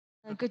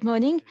Good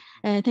morning.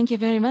 Thank you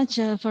very much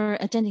for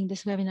attending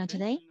this webinar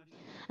today.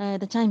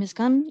 The time has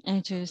come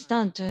to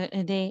start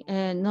the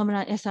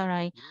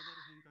Nomura-SRI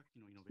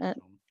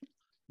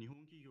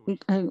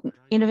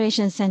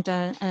Innovation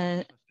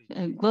Center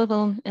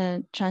Global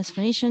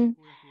Transformation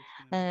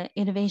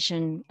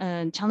Innovation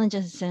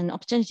Challenges and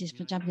Opportunities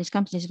for Japanese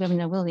Companies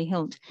webinar will be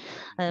held.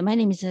 My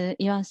name is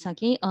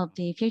Iwasaki of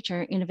the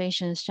Future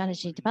Innovation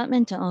Strategy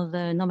Department of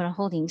Nomura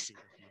Holdings.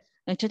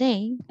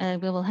 Today, we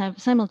will have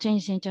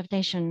simultaneous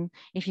interpretation.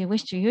 If you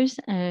wish to use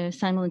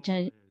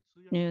simultaneous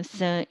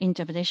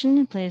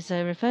interpretation, please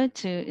refer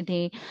to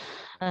the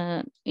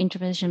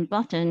interpretation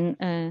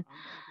button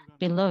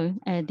below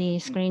the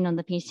screen on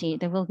the PC.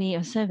 There will be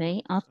a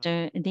survey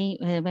after the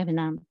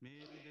webinar.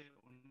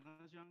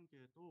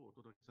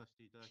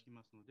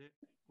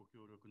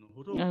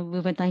 We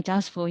would like to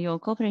ask for your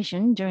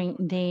cooperation during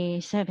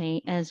the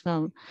survey as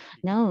well.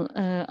 Now,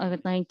 I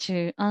would like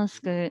to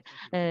ask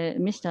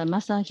Mr.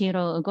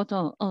 Masahiro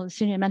Goto,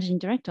 Senior Managing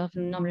Director of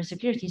Nomura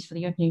Securities, for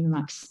the opening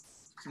remarks.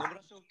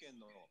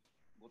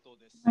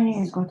 My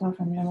name is Goto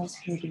from Nomura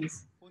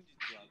Securities.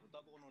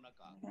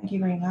 Thank you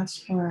very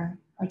much for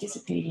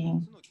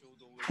participating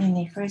in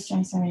the first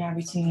joint seminar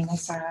between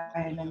SRI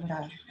and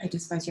Nomura,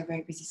 despite your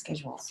very busy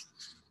schedules.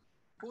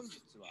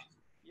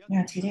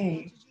 Now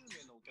today,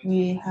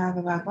 we have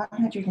about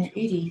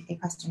 180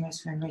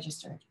 customers who are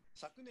registered.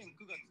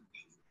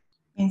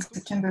 In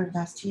September of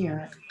last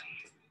year,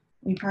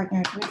 we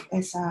partnered with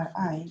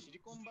SRI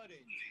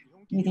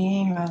with the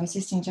aim of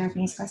assisting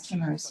Japanese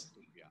customers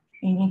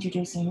in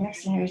introducing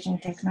next generation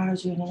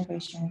technology and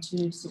innovation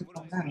to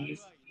Silicon Valley.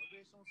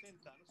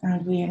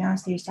 And we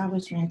announced the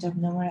establishment of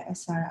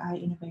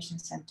Nomura-SRI Innovation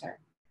Center.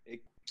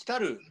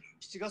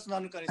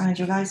 On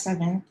July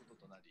 7th,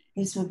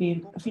 this will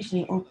be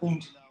officially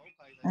opened,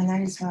 and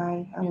that is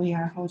why we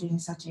are holding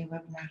such a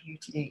webinar here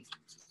today.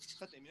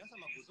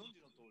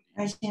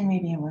 As you may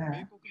be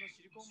aware,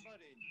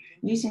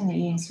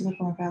 recently in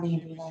Silicon Valley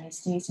in the United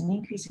States, an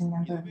increasing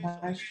number of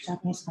large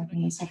Japanese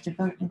companies have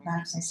development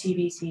labs and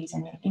CVCs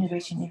and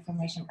innovation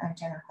information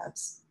antenna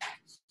hubs.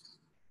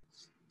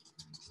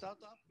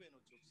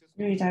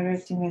 Through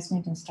direct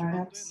investment in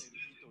startups,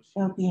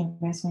 LP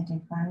investment in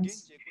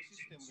funds,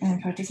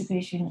 and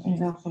participation in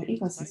local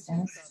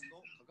ecosystems,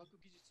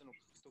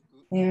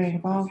 they are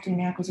involved in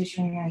the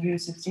acquisition and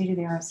use of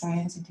state-of-the-art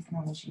science and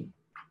technology.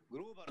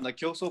 In the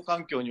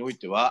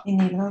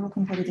global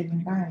competitive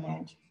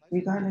environment,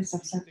 regardless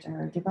of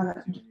sector,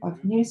 development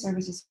of new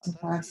services and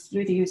products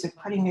through the use of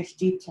cutting-edge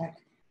deep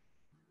tech,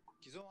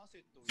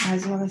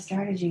 as well as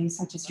strategies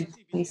such as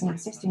replacing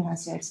existing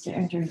assets to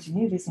enter into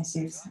new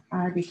businesses,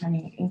 are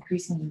becoming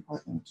increasingly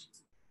important.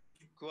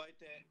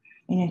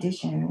 In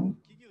addition,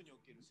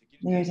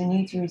 there is a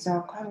need to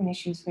resolve common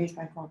issues faced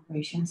by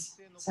corporations,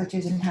 such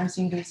as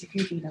enhancing their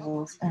security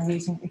levels and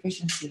raising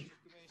efficiency.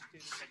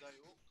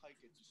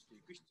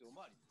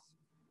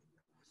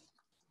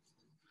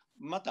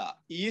 And the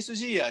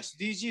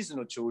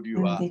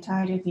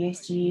tide of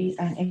ESG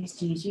and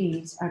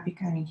SDGs are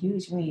becoming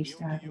huge waves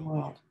throughout the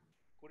world.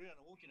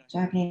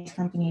 Japanese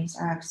companies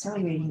are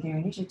accelerating their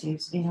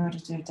initiatives in order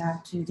to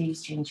adapt to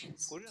these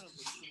changes.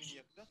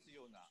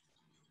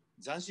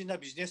 Here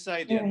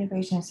at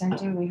Innovation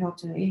Center, we hope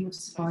to be able to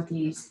support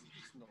these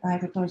by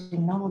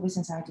proposing novel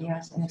business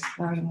ideas and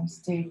exploring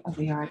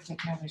state-of-the-art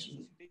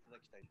technology.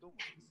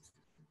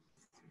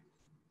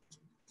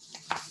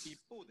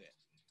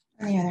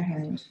 On the other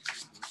hand,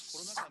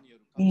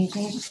 the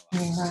changes in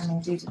the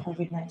environment due to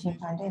COVID-19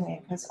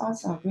 pandemic has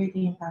also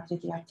greatly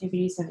impacted the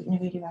activities of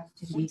innovative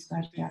activities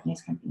by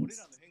Japanese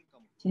companies.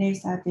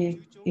 Today's topic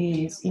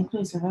is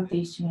inclusive of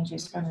these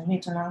changes from a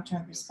mid to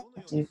long-term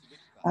perspective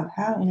of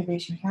how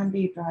innovation can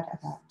be brought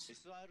about.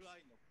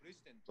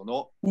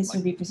 This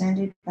will be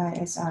presented by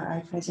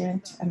SRI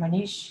President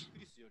Manish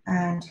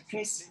and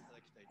Chris,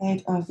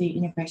 head of the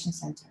Innovation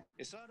Center.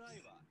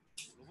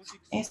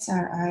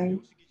 SRI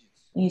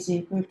is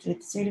equipped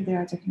with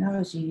state-of-the-art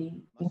technology,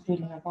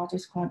 including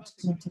robotics,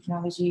 quantum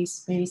technology,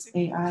 space,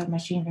 AI,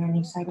 machine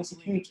learning,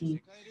 cybersecurity,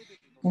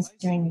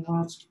 considering the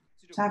world's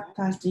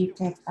top-class deep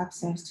tech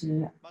access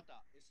to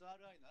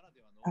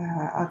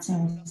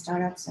outstanding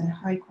startups and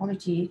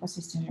high-quality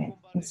ecosystem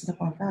in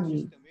Silicon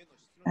Valley,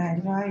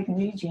 and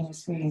wide-ranging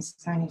experience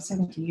spanning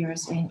 70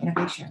 years in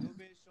innovation.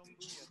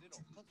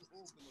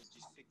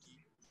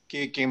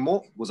 We can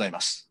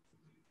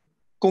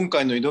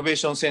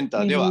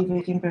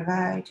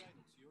provide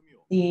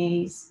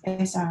these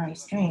SRI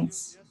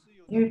strengths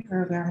through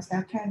programs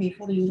that can be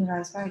fully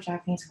utilized by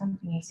Japanese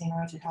companies in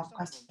order to help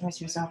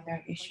customers resolve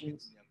their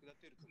issues.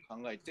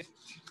 Also,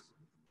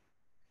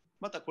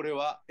 for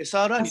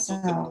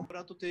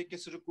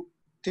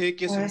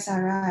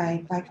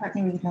SRI, by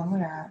partnering with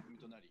Nomura,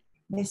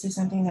 this is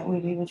something that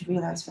we'll be able to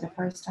realize for the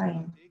first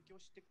time.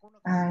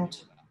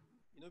 And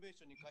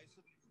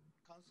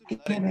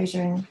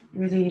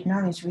innovation-related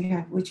knowledge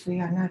which we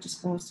have not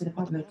disclosed to the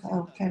public,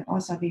 can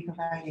also be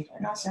provided.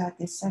 And also at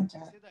this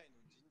center,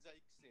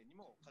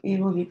 it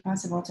will be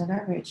possible to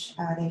leverage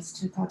this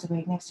to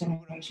cultivate next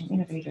generation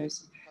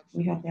innovators.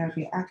 We hope there will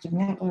be active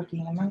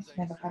networking amongst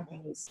member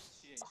companies.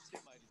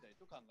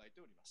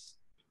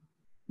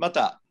 ま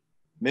た、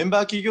メンバ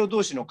ー企業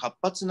同士の活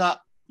発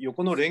な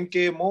横の連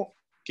携も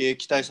期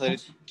待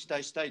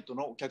したいと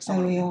のお客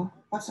様の。We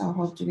also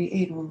hope to be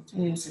able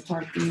to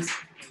support these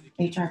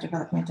HR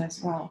development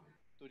as well.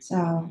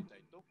 So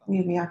we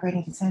will be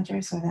operating the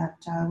center so that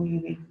we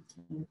will be able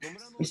to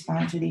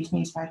respond to these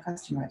needs by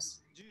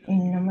customers.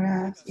 In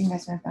Nomura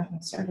Investment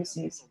Banking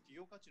Services,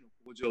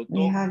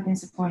 we have been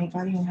supporting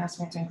value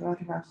enhancement and growth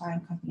of our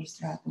client companies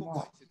throughout the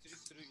world.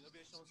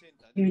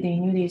 Through the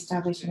newly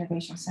established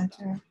Innovation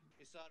Center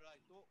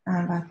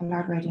and by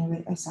collaborating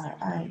with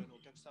SRI,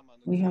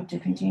 we hope to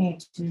continue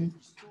to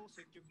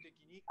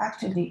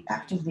actively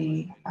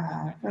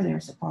further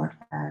support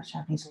our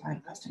Japanese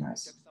client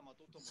customers.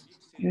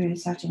 Through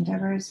such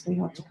endeavors, we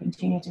hope to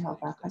continue to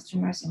help our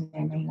customers in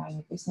their main line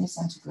of business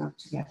and to grow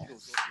together. Thank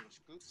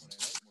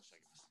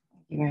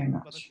you very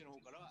much.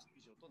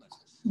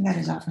 That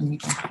is all from me.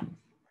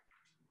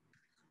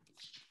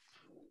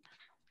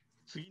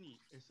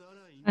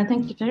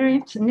 Thank you very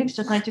much. Next,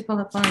 I'd like to call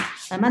upon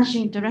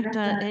Managing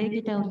Director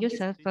Hideo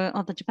Yusuf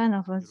of the Japan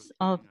office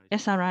of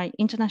SRI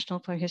International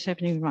for his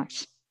opening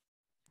remarks.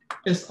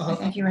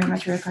 Thank you very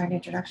much for your kind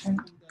introduction.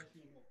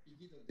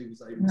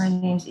 My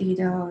name is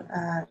Hideo,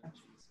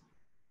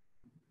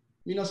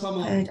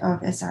 head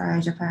of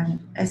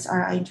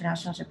SRI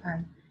International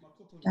Japan.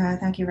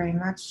 Thank you very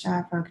much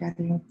for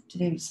gathering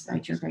today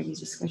despite your very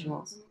busy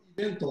schedules.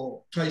 And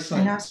also,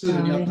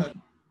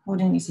 in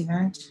holding this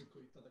event,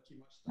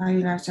 I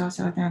would like to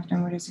also thank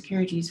Nomura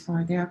Securities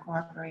for their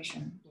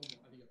cooperation.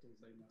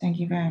 Thank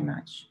you very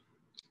much.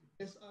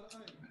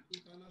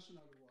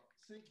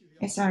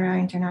 SRI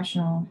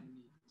International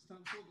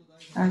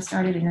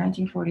started in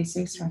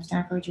 1946 from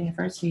Stanford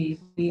University.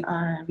 We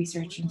are a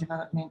research and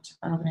development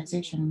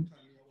organization.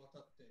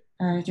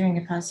 During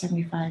the past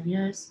 75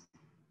 years,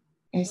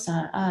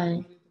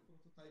 SRI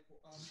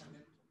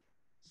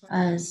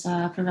has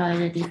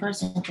provided the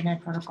first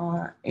internet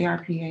protocol,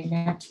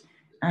 ARPANET,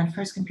 and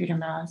first computer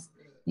mouse,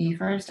 the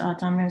first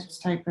autonomous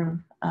type of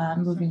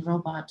moving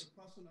robot,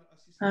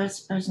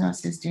 first personal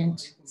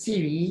assistant,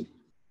 Siri,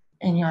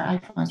 in your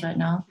iPhones right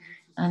now,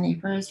 and the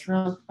first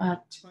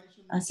robot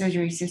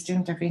surgery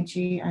system,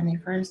 DaVinci, and the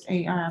first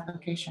AR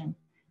application.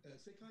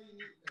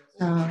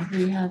 So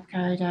we have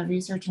carried out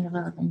research and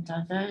development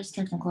on various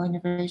technical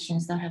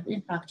innovations that have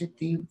impacted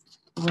the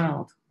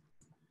world.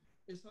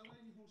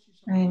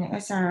 In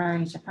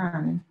SRI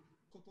Japan,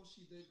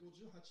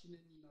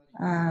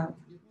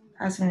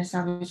 has been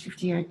established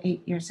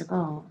 58 years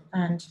ago,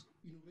 and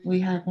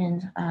we have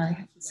been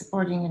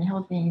supporting and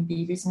helping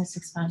the business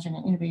expansion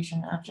and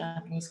innovation of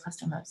Japanese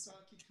customers.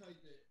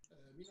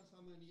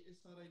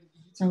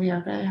 So we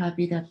are very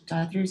happy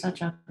that through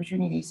such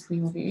opportunities, we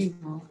will be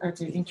able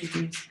to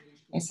introduce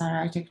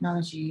SRI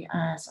technology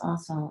as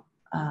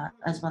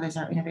well as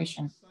our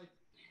innovation.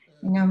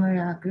 In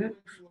Nomura Group,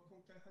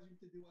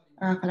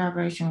 our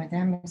collaboration with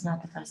them is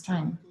not the first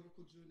time.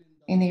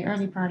 In the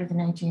early part of the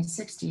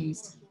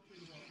 1960s,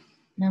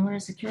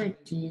 Nomura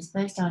Securities,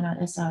 based on our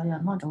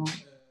SRI model,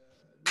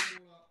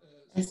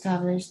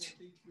 established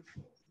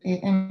the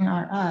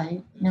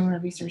NRI,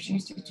 Nomura Research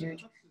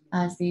Institute,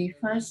 as the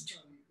first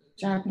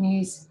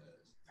Japanese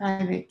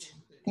private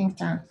think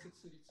tank.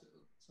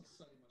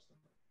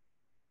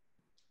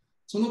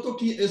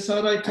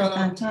 At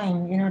that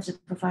time, in order to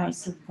provide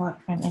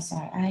support from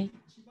SRI,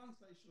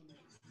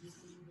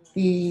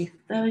 the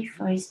very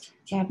first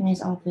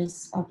Japanese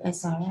office of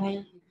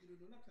SRI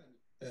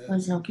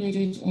was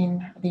located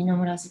in the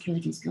Nomura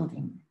Securities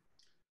building.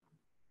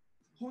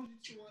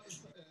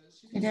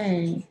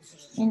 Today,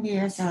 in the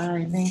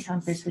SRI main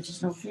campus, which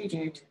is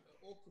located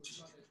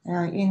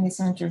in the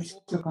center of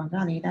Silicon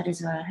Valley, that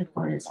is where our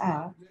headquarters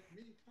are.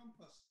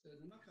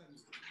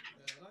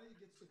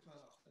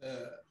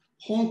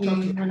 We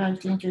would like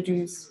to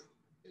introduce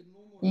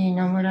the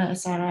Nomura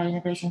SRI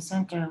Innovation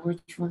Center,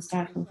 which will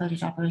start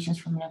full-fledged operations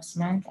from next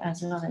month,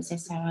 as well as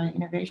SRI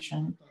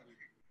Innovation.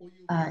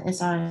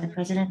 SRI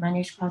President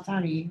Manish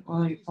Kothari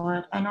will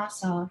report, and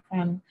also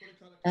from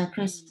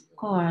Chris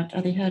Court,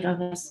 the head of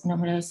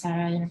Nomura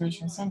SRI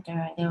Innovation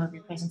Center, there will be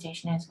a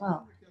presentation as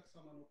well.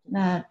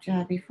 But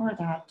before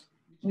that,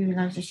 we would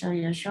like to show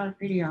you a short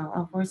video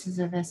of voices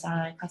of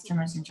SRI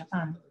customers in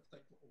Japan.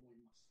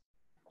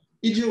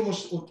 以上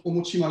を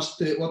もちまし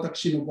て、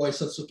私のご挨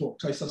拶と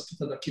返させてい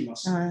ただきま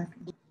す。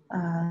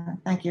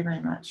Thank you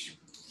very much.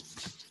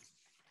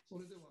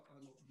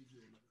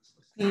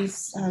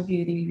 Please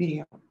view the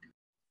video.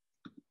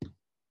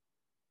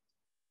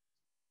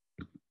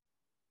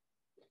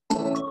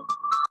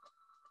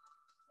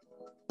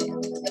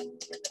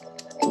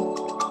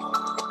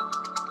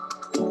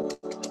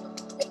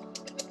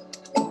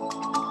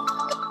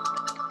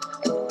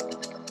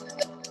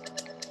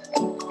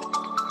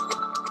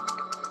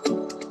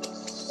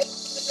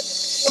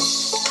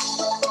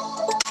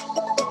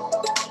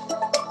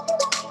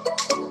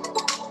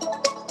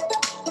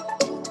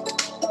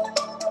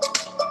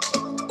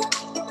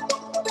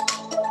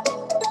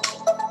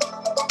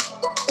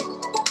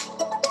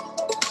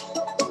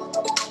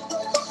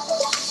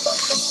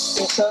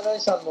 SRI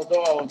さんの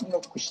ドアをノ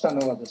ックした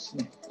のはです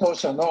ね、当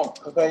社の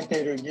抱え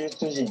ている技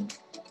術陣、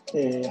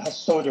発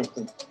想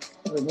力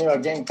には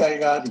限界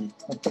があり、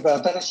全く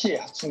新しい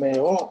発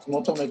明を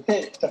求め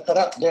ていたか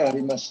らであ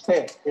りまし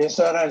て、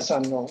SRI さ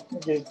んの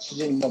技術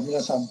陣の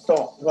皆さん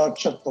とワーク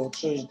ショップを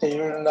通じてい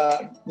ろいろな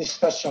ディス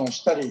カッションを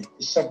したり、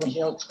試作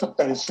品を作っ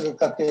たりする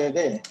過程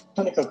で、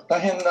とにかく大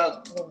変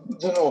な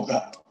頭脳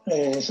が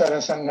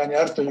SRI さん側に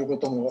あるというこ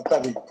とも分か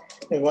り、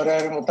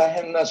我々も大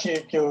変な刺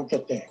激を受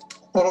けて、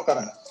心か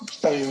ら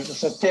期待を寄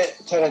せて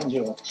チャレンジ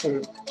をす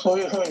る、そう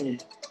いうふうに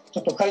ちょ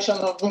っと会社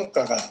の文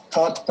化が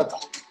変わった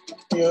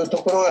というと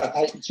ころが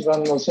一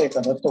番の成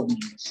果だと思いま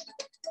す。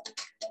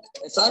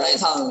SRI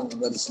さん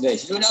はですね、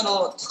非常に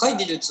高い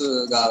技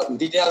術が売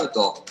りである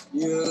と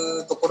い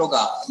うところ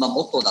が、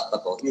モットーだった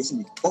というふう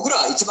に僕ら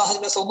は一番初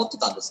めそう思って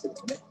たんですけど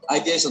もね、ア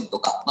イデエーションと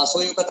か、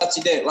そういう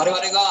形で我々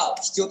が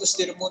必要とし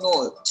ているもの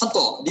をちゃん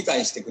と理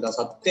解してくだ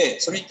さって、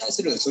それに対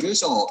するソリュー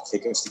ションを提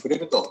供してくれ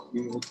るとい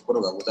うとこ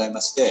ろがございま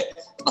して、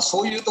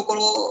そういうとこ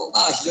ろが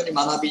非常に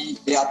学び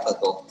であった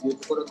という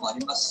ところもあ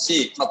ります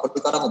し、こ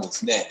れからもで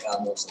すね、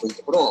そういう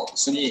ところを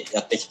一緒にや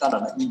ってきた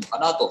らいいのか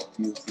なと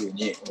いうふう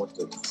に思っ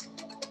ております。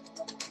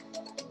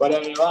我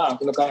々は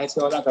この開発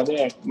の中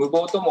で無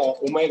謀とも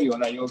思えるよう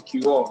な要求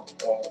を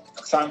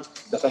たくさん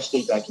出させて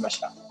いただきまし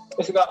た。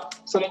ですが、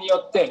それに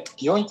よって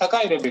非常に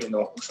高いレベル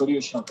のソリュ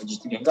ーションと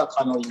実現が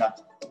可能になる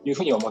というふ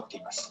うに思って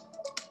います。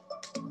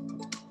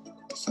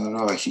それ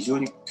は非常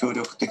に協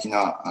力的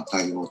な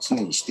対応を常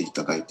にしてい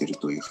ただいている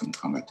というふうに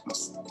考えていま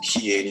す。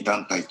非営利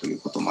団体とい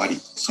うこともあり、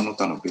その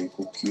他の米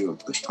国企業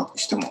と比較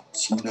しても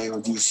信頼を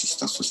重視し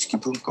た組織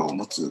文化を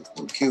持つ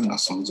稀有な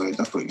存在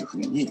だというふう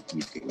に見て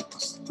おりま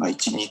す。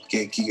一日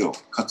系企業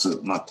か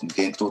つ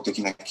伝統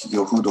的な企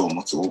業風土を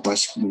持つオーバー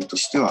シックと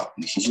しては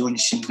非常に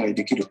信頼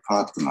できる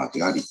パートナー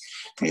であり、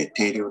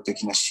定量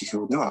的な指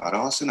標では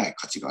表せない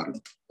価値がある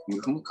とい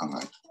うふうに考え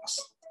ていま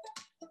す。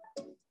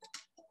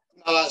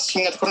今は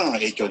新型コロナの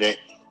影響で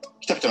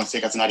人々の生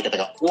活の在り方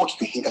が大き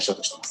く変化しよう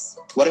としています。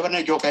我々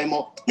の業界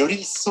もよ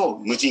り一層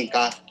無人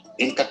化、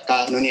遠隔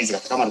化のニーズが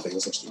高まると予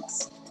測していま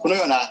す。この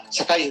ような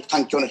社会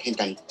環境の変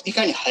化にい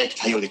かに早く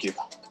対応できる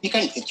か、い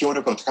かに適応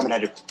力を高めら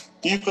れるか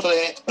ということ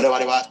で、我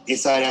々は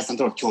SRI さん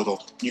との共同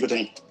ということ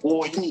に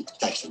大いに期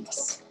待しておりま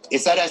す。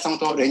SRI 様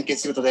と連携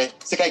することで、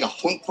世界が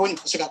本当に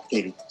欲しがって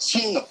いる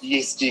真の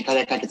ESG 課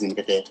題解決に向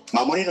けて、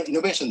守りのイ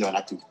ノベーションでは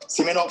なく、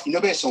攻めのイ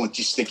ノベーションを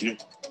実施できる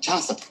チャ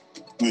ンスだ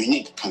というふう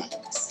に考えてい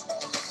ます。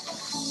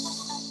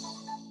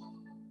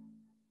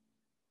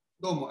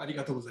どうもあり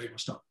がとうございま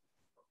した。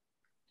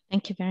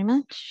Thank you very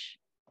much.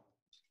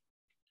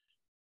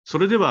 そ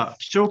れでは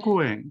基調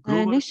講演。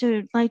Next,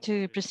 I would like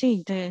to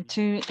proceed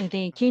to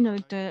the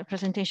keynote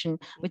presentation,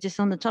 which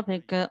is on the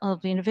topic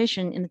of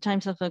innovation in the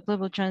times of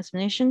global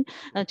transformation,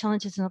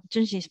 challenges and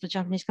opportunities for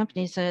Japanese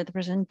companies. The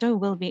presenter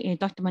will be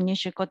Dr.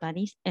 Manish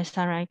Kothari,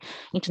 SRI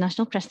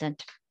International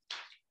President.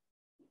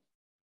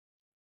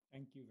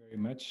 Thank you very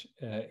much,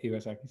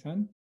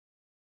 Iwasaki-san.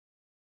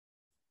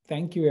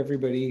 Thank you,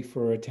 everybody,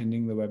 for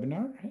attending the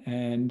webinar.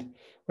 And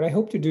what I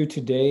hope to do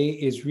today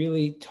is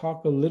really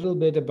talk a little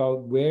bit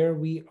about where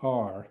we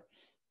are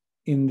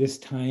in this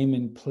time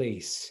and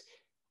place.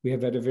 We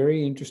have had a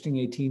very interesting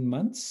 18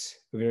 months,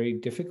 a very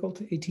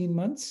difficult 18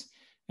 months,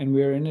 and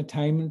we're in a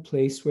time and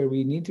place where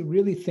we need to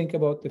really think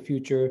about the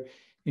future,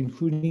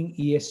 including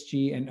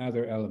ESG and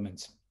other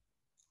elements.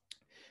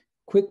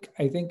 Quick,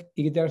 I think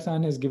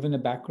Igedar-san has given a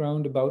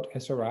background about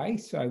SRI,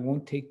 so I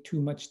won't take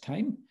too much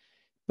time.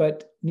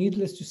 But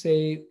needless to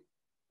say,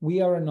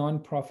 we are a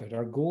nonprofit.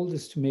 Our goal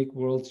is to make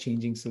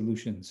world-changing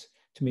solutions,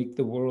 to make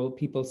the world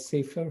people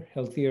safer,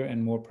 healthier,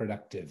 and more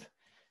productive.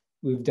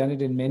 We've done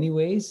it in many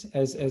ways,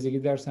 as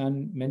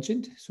Igedar-san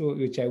mentioned, so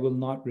which I will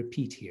not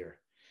repeat here.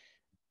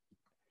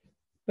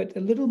 But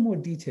a little more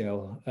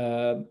detail.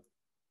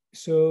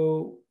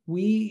 So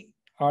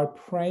our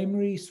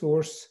primary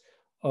source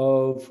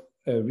of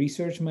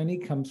research money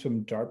comes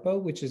from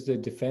DARPA, which is the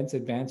Defense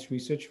Advanced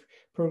Research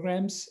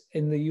Programs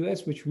in the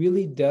US, which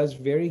really does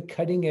very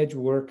cutting edge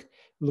work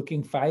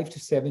looking 5 to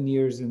 7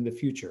 years in the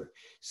future.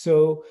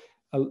 So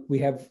we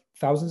have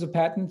thousands of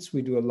patents.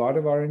 We do a lot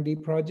of R&D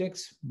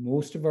projects.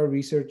 Most of our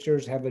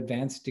researchers have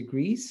advanced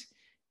degrees.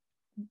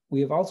 We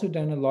have also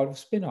done a lot of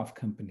spin-off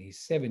companies,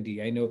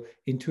 70. I know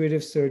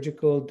Intuitive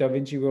Surgical,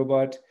 DaVinci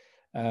Robot,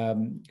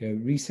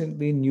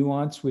 recently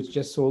Nuance, which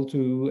just sold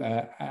to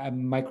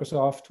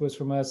Microsoft, was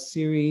from us,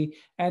 Siri,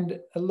 and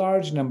a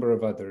large number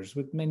of others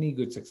with many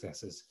good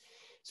successes.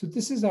 So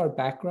this is our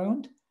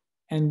background,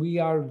 and we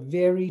are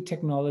very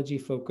technology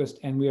focused,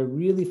 and we are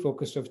really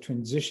focused on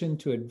transition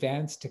to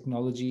advanced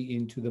technology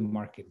into the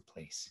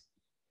marketplace.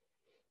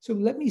 So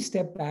let me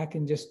step back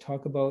and just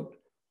talk about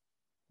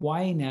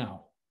why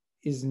now?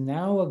 Is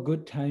now a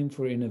good time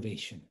for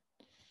innovation?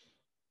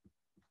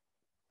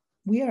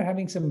 We are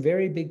having some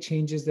very big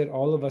changes that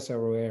all of us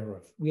are aware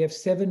of. We have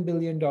 $7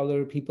 billion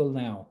people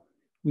now.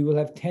 We will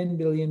have 10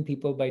 billion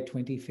people by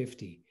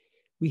 2050.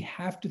 We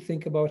have to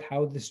think about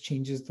how this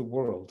changes the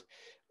world.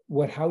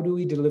 How do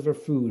we deliver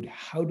food?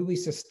 How do we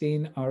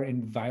sustain our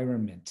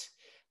environment?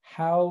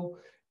 How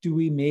do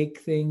we make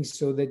things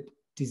so that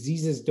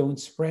diseases don't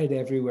spread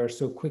everywhere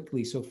so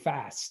quickly, so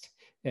fast?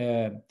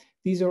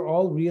 These are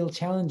all real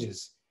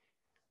challenges.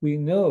 We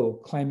know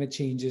climate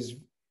change is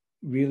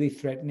really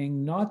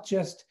threatening not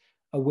just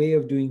a way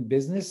of doing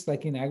business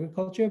like in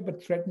agriculture,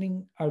 but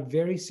threatening our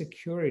very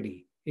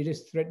security. It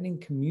is threatening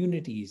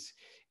communities.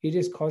 It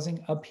is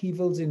causing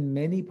upheavals in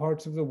many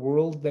parts of the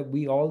world that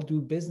we all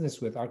do business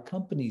with, our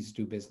companies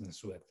do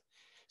business with.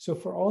 So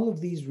for all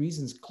of these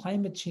reasons,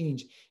 climate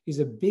change is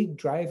a big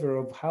driver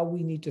of how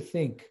we need to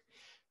think.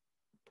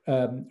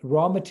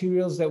 Raw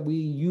materials that we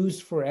use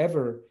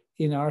forever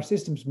in our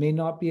systems may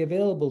not be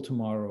available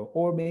tomorrow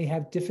or may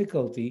have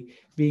difficulty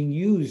being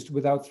used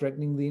without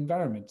threatening the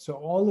environment. So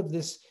all of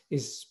this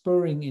is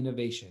spurring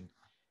innovation.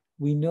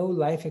 We know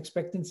life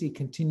expectancy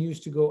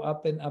continues to go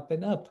up and up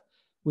and up,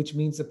 which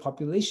means the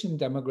population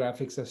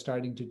demographics are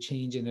starting to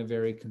change in a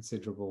very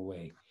considerable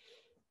way.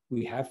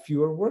 We have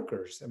fewer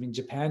workers. I mean,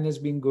 Japan has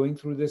been going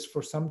through this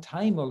for some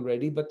time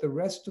already, but the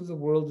rest of the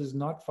world is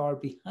not far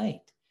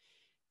behind.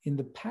 In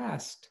the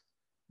past,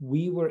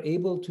 we were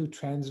able to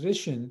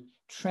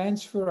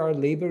transfer our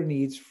labor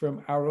needs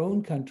from our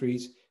own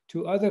countries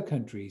to other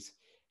countries.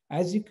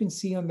 As you can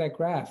see on that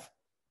graph,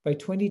 by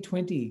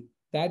 2020,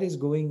 that is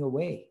going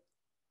away.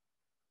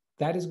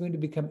 That is going to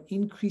become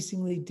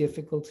increasingly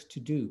difficult to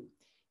do.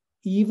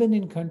 Even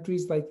in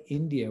countries like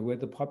India, where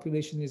the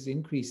population is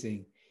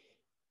increasing,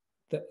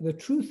 the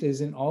truth is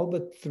in all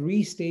but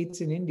 3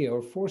 states in India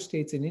or 4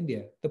 states in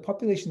India, the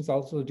population is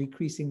also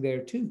decreasing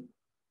there too.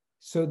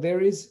 So there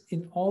is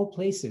in all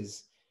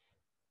places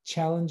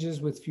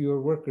challenges with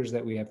fewer workers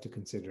that we have to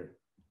consider.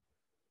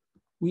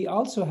 We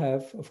also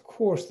have, of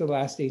course, the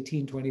last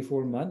 18,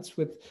 24 months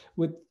with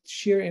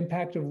sheer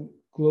impact of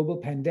global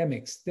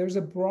pandemics. There's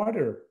a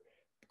broader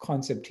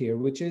concept here,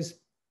 which is,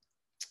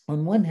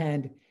 on one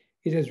hand,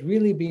 it has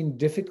really been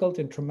difficult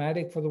and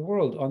traumatic for the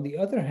world. On the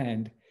other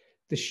hand,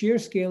 the sheer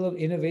scale of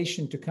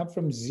innovation to come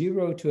from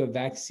zero to a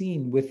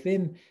vaccine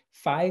within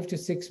 5 to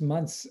 6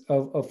 months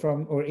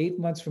or 8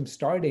 months from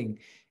starting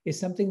is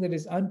something that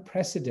is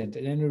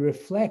unprecedented, and it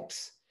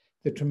reflects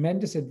the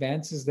tremendous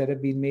advances that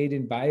have been made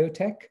in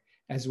biotech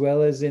as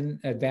well as in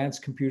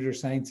advanced computer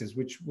sciences,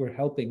 which were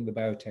helping the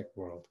biotech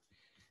world.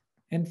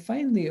 And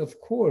finally, of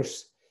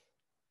course,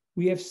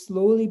 we have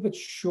slowly but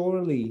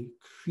surely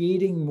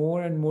creating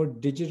more and more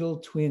digital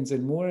twins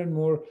and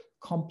more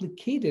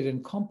complicated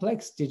and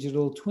complex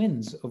digital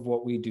twins of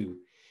what we do.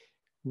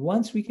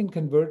 Once we can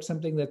convert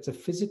something that's a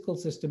physical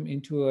system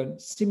into a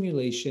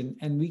simulation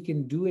and we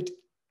can do it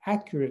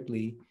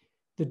accurately,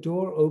 the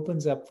door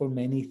opens up for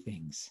many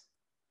things.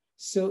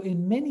 So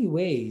in many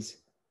ways,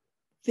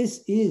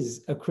 this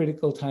is a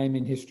critical time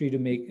in history to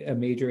make a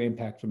major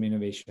impact from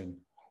innovation.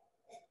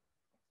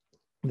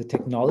 The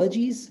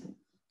technologies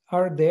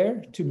are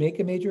there to make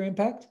a major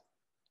impact.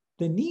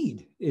 The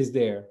need is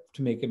there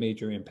to make a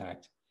major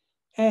impact.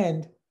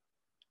 And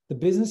the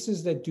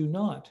businesses that do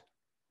not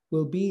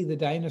will be the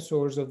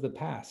dinosaurs of the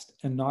past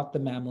and not the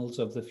mammals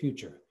of the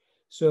future.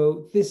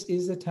 So this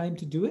is a time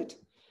to do it.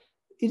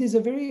 It is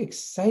a very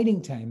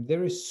exciting time.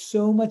 There is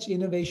so much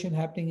innovation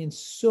happening in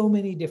so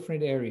many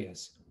different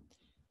areas.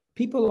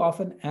 People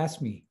often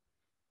ask me,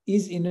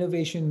 is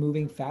innovation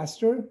moving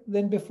faster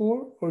than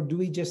before, or do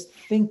we just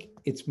think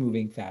it's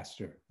moving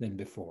faster than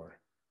before?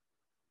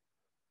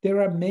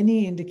 There are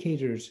many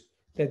indicators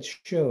that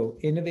show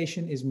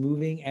innovation is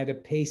moving at a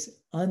pace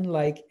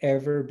unlike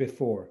ever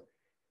before.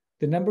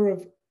 The number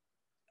of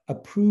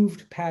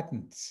approved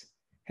patents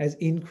has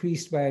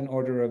increased by an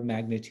order of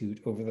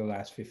magnitude over the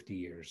last 50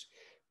 years.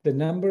 The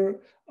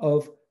number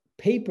of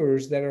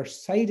papers that are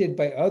cited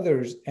by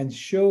others and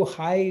show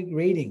high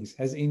ratings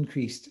has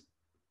increased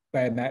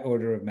by an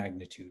order of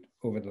magnitude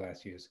over the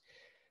last years.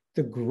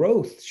 The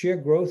growth, sheer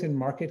growth in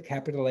market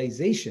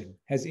capitalization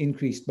has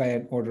increased by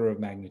an order of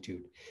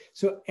magnitude.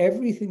 So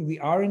everything, the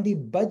R&D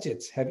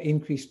budgets have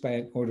increased by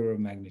an order of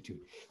magnitude.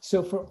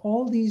 So for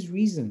all these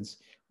reasons,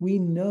 we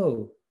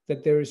know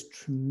that there is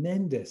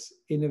tremendous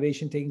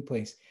innovation taking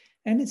place,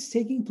 and it's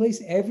taking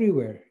place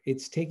everywhere.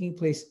 It's taking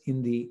place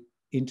in the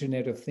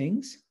Internet of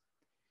Things.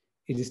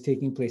 It is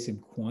taking place in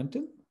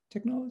quantum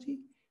technology.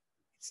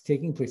 It's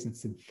taking place in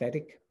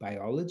synthetic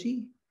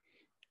biology,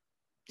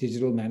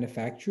 digital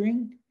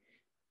manufacturing,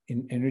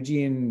 in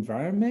energy and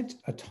environment,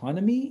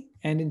 autonomy,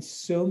 and in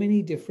so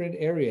many different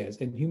areas,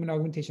 and human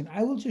augmentation.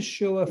 I will just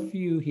show a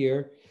few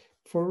here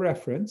for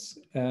reference.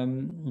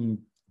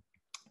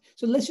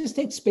 So let's just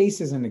take space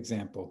as an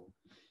example.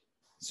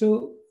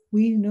 So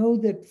we know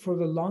that for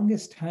the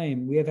longest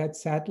time, we have had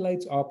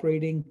satellites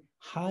operating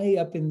high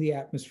up in the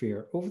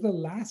atmosphere. Over the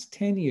last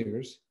 10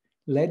 years,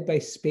 led by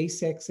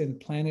SpaceX and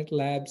Planet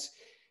Labs,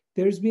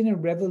 there's been a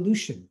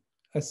revolution.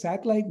 A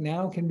satellite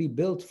now can be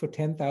built for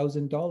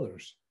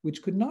 $10,000,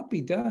 which could not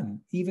be done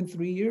even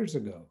 3 years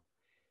ago.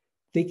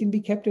 They can be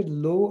kept at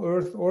low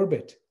Earth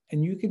orbit,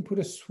 and you can put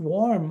a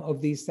swarm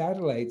of these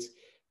satellites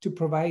to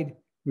provide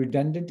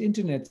redundant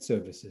internet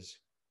services,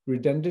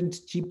 redundant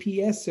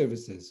GPS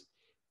services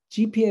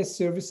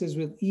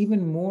with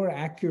even more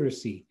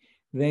accuracy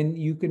than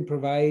you can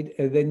provide,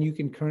 than you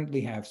can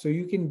currently have. So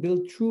you can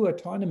build true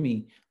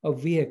autonomy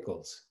of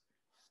vehicles.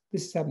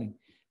 This is happening.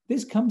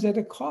 This comes at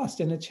a cost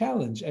and a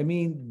challenge. I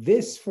mean,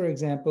 this, for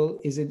example,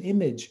 is an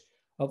image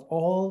of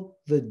all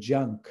the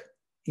junk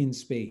in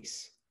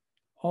space,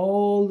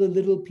 all the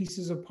little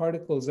pieces of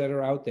particles that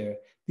are out there.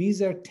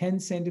 These are 10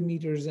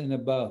 centimeters and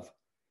above.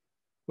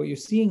 What you're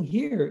seeing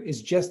here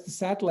is just the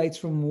satellites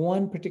from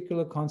one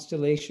particular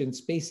constellation,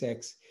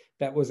 SpaceX,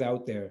 that was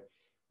out there.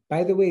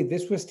 By the way,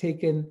 this was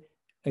taken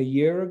a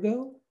year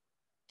ago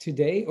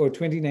today, or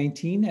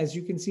 2019, as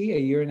you can see, a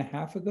year and a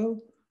half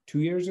ago, 2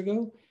 years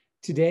ago.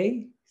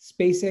 Today,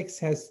 SpaceX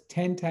has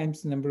 10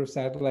 times the number of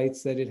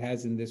satellites that it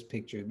has in this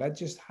picture. That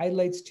just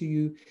highlights to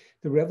you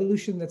the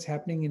revolution that's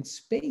happening in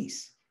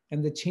space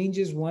and the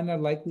changes one are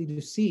likely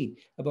to see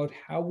about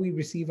how we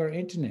receive our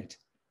internet,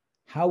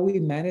 how we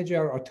manage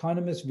our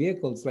autonomous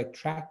vehicles like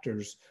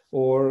tractors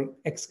or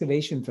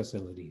excavation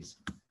facilities.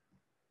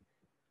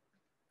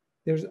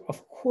 There's,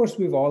 of course,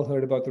 we've all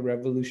heard about the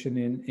revolution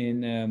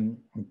in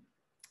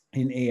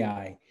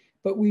AI,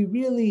 but we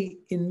really,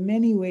 in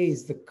many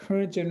ways, the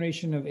current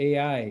generation of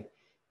AI,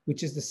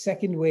 which is the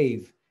second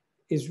wave,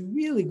 is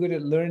really good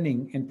at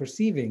learning and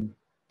perceiving,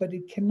 but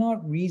it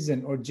cannot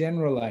reason or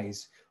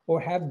generalize or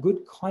have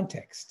good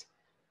context.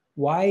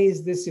 Why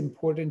is this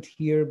important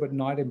here but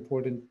not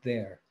important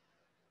there?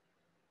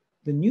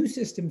 The new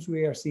systems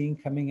we are seeing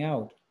coming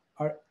out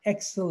are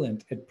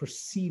excellent at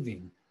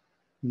perceiving,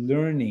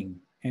 learning,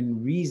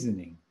 and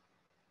reasoning.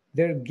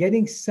 They're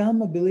getting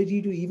some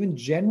ability to even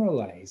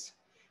generalize.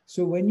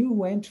 So when you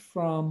went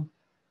from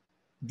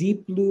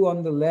Deep Blue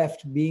on the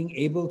left being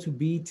able to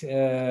beat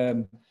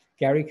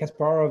Garry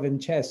Kasparov in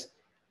chess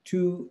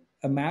to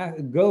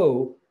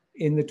Go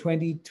in the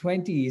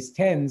 2020s,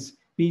 10s,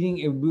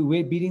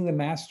 beating the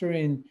master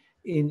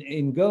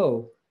in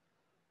Go,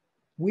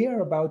 we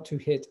are about to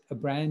hit a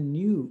brand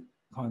new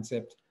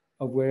concept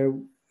of where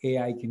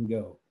AI can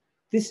go.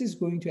 This is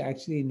going to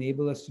actually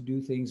enable us to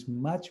do things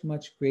much,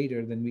 much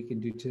greater than we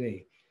can do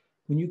today.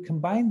 When you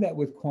combine that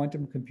with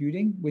quantum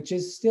computing, which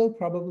is still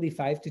probably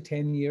 5 to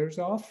 10 years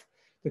off,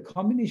 the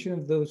combination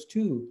of those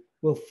two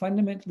will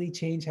fundamentally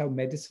change how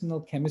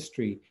medicinal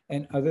chemistry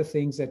and other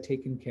things are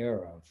taken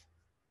care of.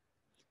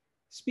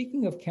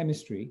 Speaking of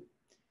chemistry,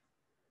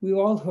 we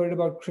all heard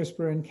about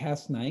CRISPR and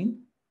Cas9.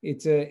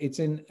 It's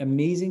an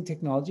amazing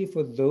technology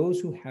for those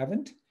who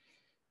haven't.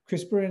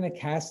 CRISPR and a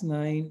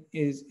Cas9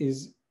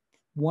 is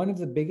one of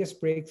the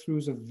biggest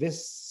breakthroughs of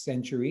this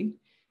century.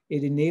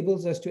 It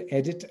enables us to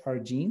edit our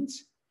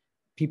genes.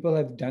 People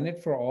have done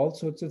it for all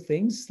sorts of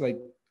things, like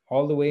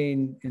all the way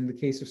in the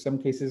case of some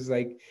cases,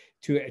 like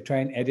to try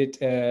and edit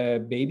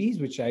babies,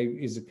 which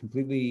is a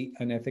completely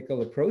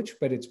unethical approach,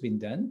 but it's been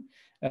done.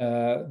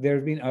 There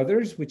have been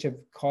others which have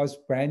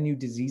caused brand new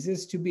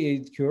diseases to be,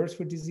 cures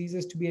for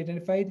diseases to be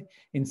identified.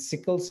 In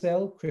sickle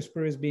cell,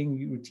 CRISPR is being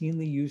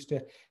routinely used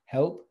to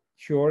help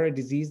cure a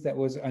disease that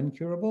was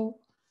uncurable.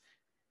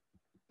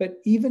 But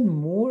even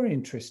more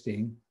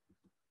interesting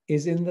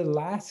is in the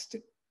last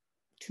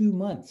 2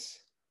 months,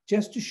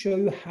 just to show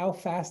you how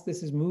fast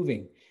this is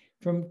moving.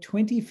 From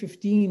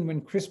 2015,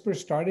 when CRISPR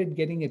started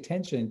getting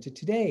attention, to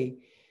today,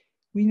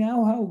 we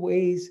now have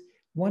ways.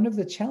 One of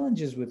the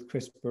challenges with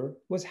CRISPR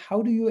was,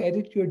 how do you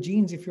edit your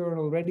genes if you're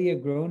already a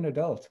grown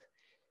adult?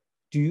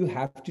 Do you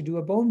have to do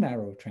a bone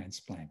marrow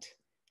transplant?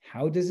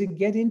 How does it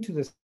get into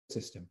the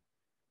system?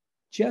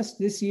 Just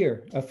this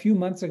year, a few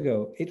months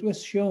ago, it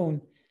was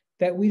shown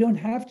that we don't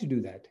have to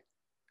do that.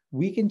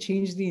 We can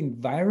change the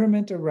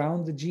environment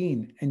around the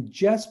gene. And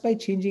just by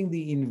changing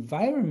the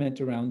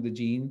environment around the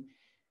gene,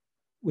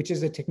 which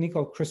is a technique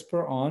called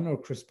CRISPR on or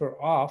CRISPR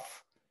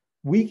off,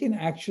 we can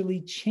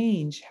actually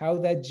change how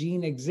that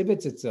gene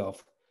exhibits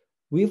itself.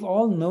 We've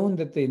all known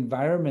that the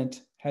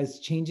environment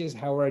changes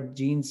how our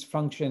genes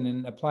function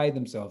and apply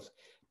themselves.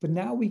 But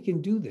now we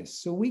can do this.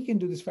 So we can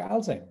do this for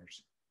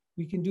Alzheimer's.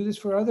 We can do this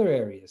for other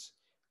areas.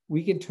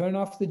 We can turn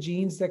off the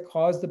genes that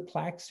cause the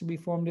plaques to be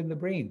formed in the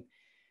brain.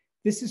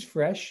 This is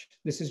fresh.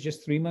 This is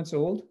just 3 months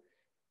old.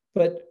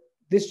 But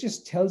this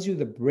just tells you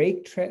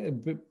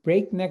the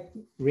breakneck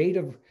rate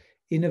of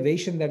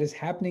innovation that is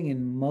happening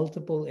in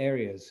multiple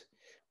areas.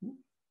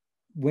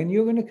 When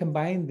you're going to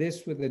combine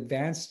this with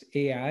advanced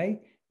AI,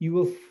 you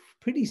will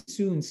pretty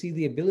soon see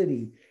the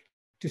ability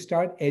to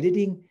start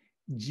editing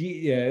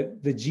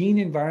the gene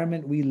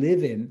environment we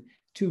live in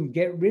to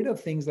get rid of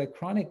things like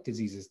chronic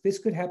diseases. This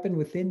could happen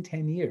within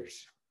 10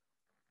 years.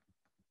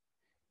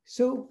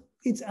 So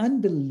it's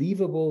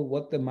unbelievable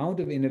what the amount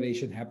of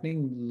innovation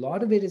happening. A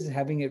lot of it is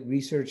having at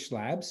research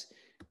labs.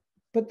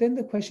 But then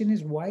the question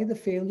is, why the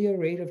failure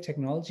rate of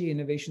technology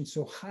innovation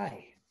so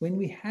high? When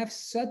we have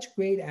such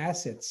great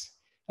assets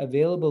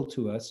available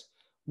to us,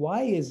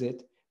 why is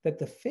it that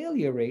the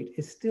failure rate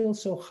is still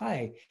so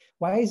high?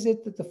 Why is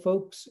it that the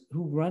folks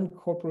who run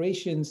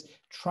corporations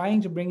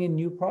trying to bring in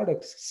new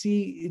products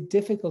see it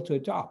difficult to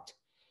adopt?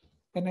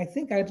 And I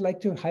think I'd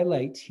like to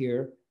highlight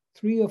here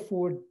 3 or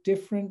 4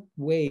 different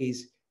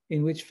ways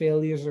in which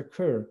failures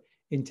occur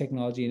in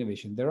technology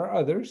innovation. There are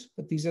others,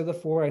 but these are the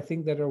 4 I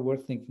think that are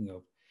worth thinking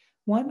of.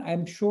 One,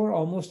 I'm sure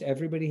almost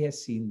everybody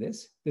has seen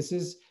this. This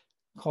is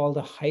called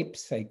a hype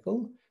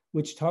cycle,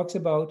 which talks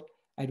about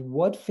at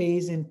what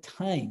phase in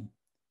time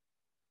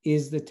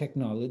is the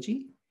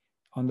technology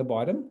on the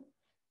bottom.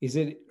 Is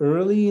it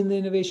early in the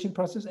innovation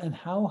process? And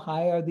how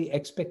high are the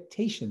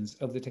expectations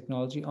of the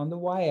technology on the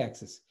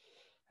y-axis?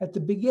 At the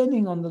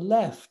beginning on the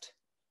left,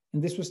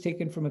 and this was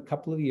taken from a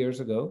couple of years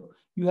ago,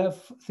 you have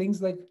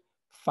things like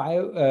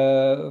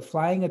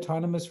flying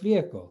autonomous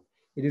vehicle.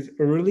 It is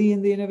early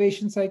in the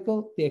innovation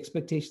cycle. The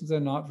expectations are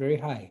not very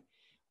high.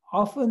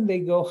 Often they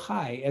go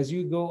high. As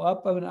you go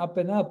up and up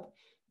and up,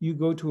 you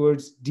go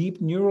towards deep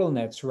neural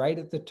nets right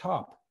at the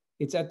top.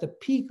 It's at the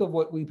peak of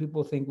what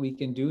people think we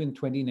can do in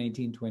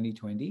 2019,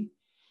 2020.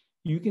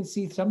 You can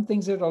see some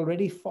things that had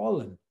already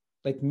fallen,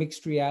 like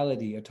mixed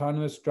reality,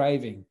 autonomous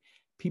driving.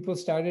 People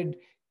started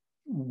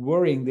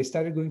worrying. They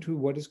started going through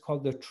what is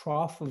called the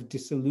trough of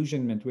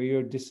disillusionment, where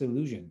you're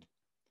disillusioned.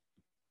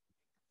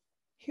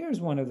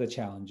 Here's one of the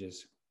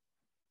challenges.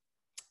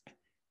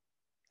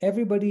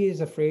 Everybody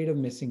is afraid of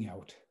missing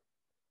out.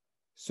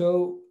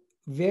 So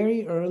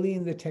very early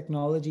in the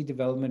technology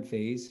development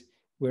phase,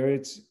 where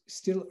it's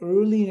still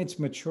early in its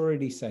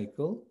maturity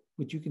cycle,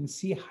 which you can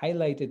see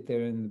highlighted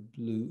there in the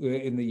blue,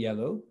 in the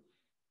yellow,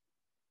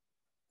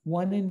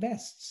 one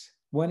invests.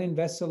 One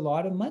invests a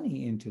lot of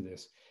money into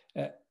this.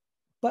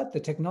 But the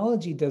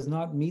technology does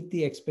not meet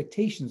the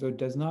expectations or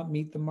does not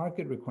meet the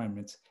market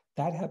requirements.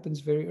 That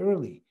happens very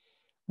early.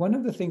 One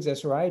of the things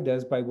SRI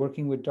does by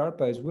working with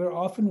DARPA is we're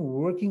often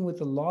working with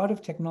a lot of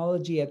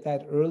technology at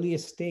that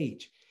earliest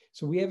stage.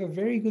 So we have a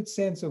very good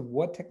sense of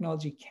what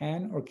technology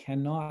can or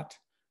cannot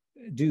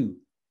do.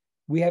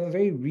 We have a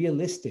very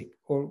realistic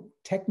or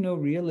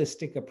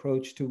techno-realistic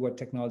approach to what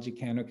technology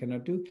can or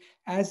cannot do,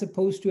 as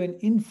opposed to an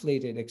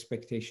inflated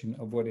expectation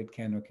of what it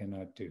can or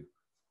cannot do.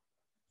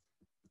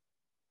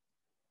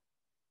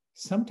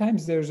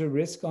 Sometimes there's a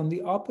risk on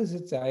the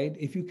opposite side.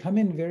 If you come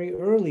in very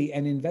early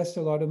and invest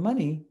a lot of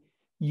money,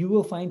 you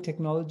will find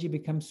technology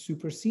becomes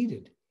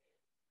superseded.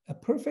 A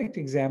perfect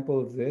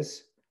example of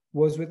this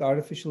was with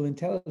artificial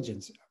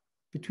intelligence.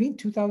 Between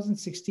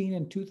 2016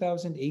 and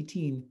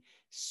 2018,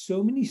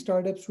 so many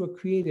startups were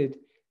created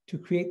to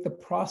create the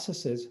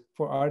processes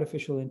for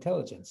artificial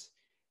intelligence.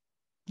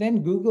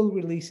 Then Google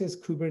releases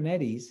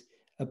Kubernetes,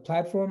 a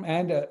platform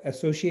and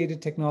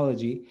associated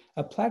technology,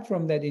 a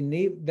platform that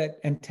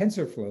and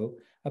TensorFlow,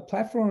 a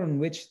platform in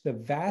which the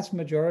vast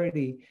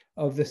majority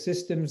of the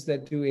systems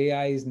that do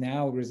AI is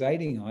now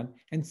residing on.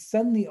 And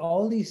suddenly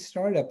all these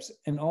startups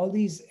and all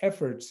these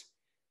efforts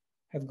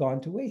have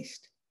gone to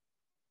waste.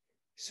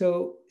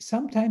 So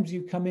sometimes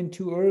you come in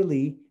too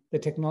early, the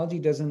technology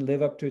doesn't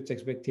live up to its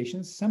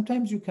expectations.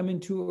 Sometimes you come in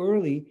too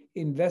early,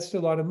 invest a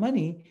lot of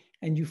money,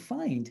 and you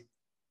find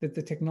that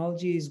the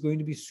technology is going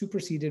to be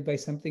superseded by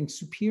something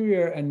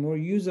superior and more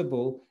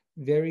usable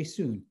very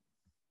soon.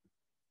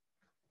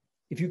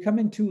 If you come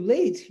in too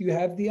late, you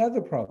have the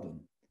other problem.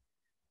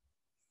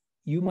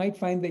 You might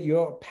find that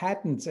your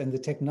patents and the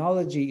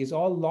technology is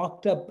all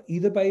locked up,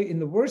 either by, in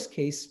the worst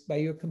case, by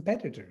your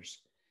competitors,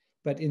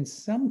 but in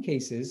some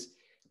cases,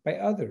 by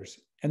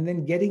others. And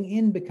then getting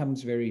in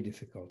becomes very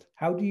difficult.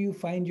 How do you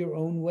find your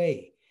own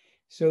way?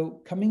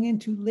 So coming in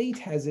too late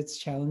has its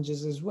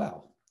challenges as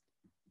well.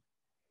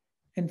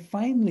 And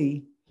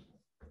finally,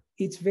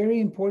 it's very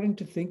important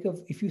to think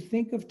of, if you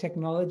think of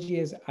technology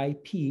as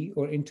IP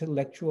or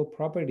intellectual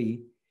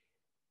property,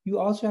 you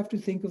also have to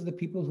think of the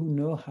people who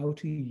know how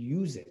to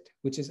use it,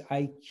 which is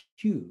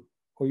IQ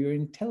or your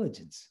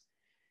intelligence.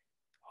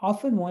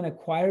 Often one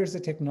acquires a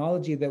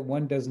technology that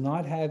one does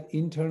not have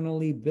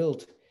internally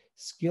built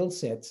skill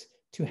sets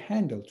to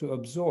handle, to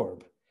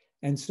absorb.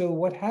 And so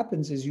what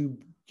happens is you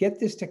get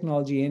this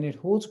technology and it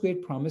holds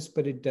great promise,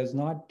 but it does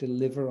not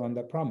deliver on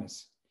the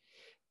promise.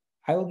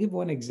 I will give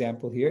one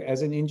example here.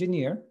 As an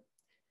engineer,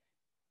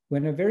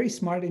 when a very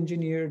smart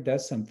engineer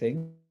does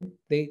something,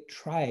 they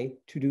try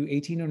to do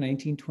 18 or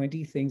 19,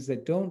 20 things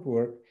that don't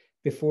work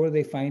before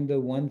they find the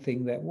one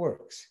thing that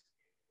works.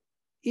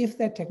 If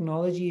that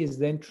technology is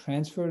then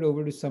transferred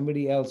over to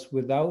somebody else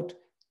with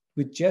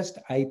just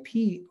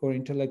IP or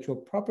intellectual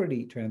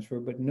property transfer,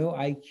 but no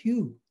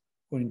IQ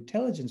or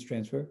intelligence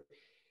transfer,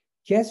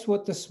 guess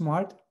what the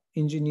smart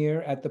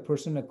engineer at the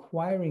person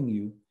acquiring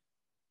you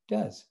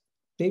does?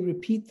 They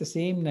repeat the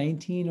same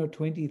 19 or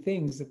 20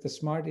 things that the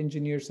smart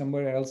engineer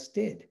somewhere else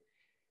did.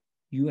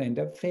 You end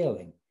up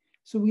failing.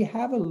 So we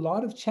have a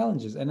lot of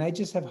challenges, and I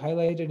just have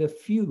highlighted a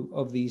few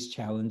of these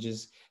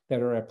challenges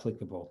that are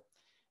applicable.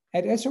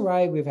 At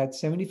SRI, we've had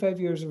 75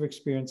 years of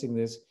experience in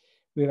this.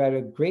 We've had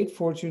a great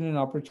fortune and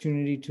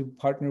opportunity to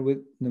partner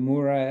with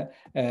Nomura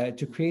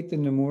to create the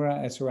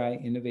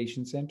Nomura-SRI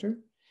Innovation Center.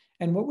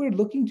 And what we're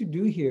looking to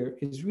do here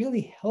is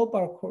really help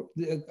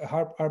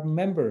our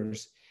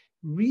members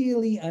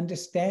really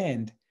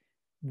understand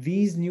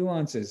these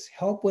nuances,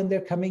 help when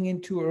they're coming in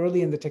too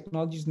early and the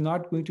technology is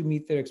not going to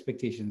meet their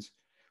expectations,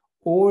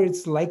 or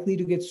it's likely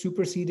to get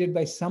superseded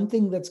by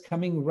something that's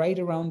coming right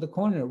around the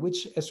corner,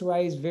 which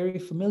SRI is very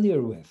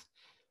familiar with,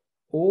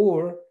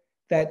 or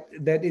that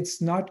it's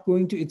not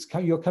going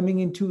to, you're coming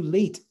in too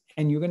late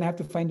and you're going to have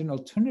to find an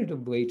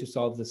alternative way to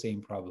solve the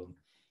same problem.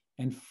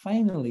 And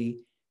finally,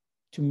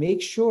 to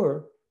make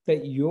sure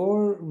that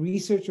your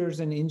researchers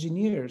and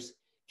engineers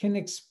can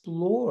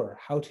explore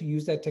how to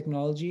use that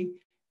technology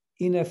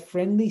in a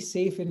friendly,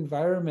 safe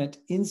environment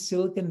in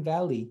Silicon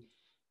Valley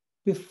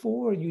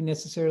before you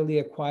necessarily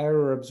acquire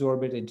or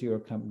absorb it into your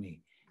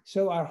company.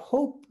 So our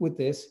hope with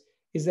this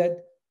is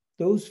that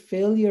those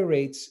failure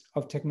rates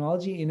of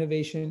technology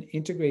innovation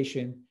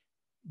integration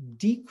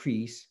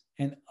decrease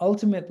and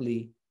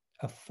ultimately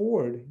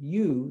afford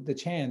you the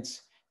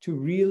chance to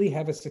really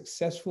have a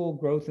successful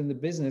growth in the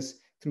business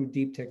through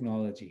deep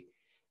technology.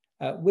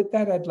 With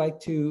that, I'd like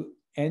to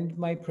end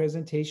my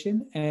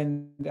presentation,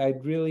 and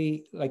I'd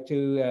really like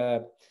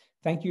to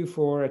thank you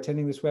for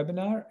attending this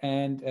webinar,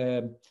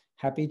 and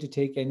happy to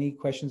take any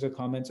questions or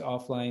comments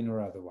offline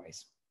or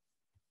otherwise.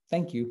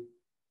 Thank you.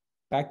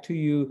 Back to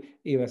you,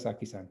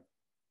 Iwasaki-san.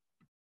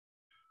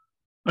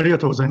 ありが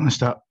とうございまし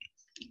た。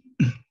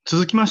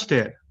続きまし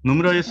て、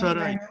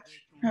Nomura-SRI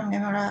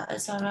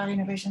Nomura-SRI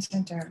Innovation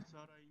Center.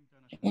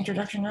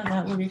 Introduction of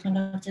that will be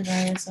conducted by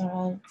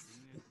SRI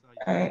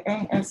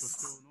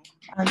NSIC,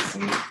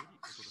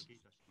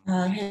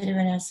 head of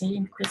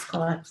NSIC, Chris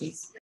Collard,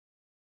 please.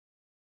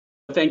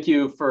 Thank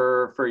you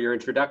for your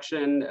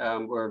introduction.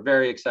 We're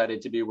very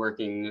excited to be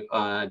working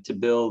to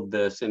build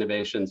this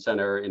innovation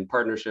center in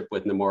partnership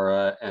with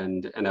Nomura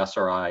and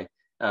SRI.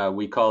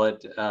 We call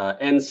it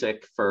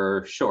NSIC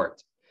for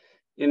short.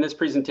 In this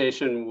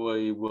presentation,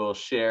 we will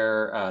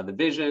share the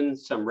vision,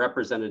 some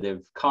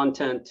representative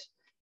content,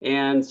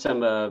 and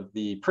some of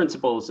the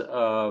principles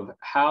of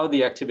how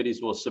the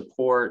activities will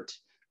support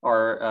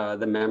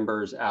the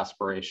members'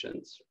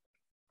 aspirations.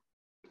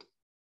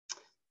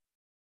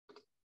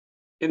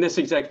 In this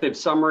executive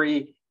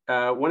summary,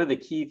 one of the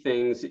key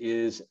things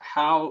is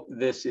how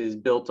this is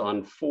built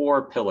on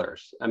 4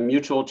 pillars: a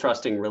mutual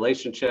trusting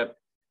relationship,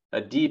 a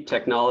deep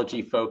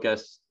technology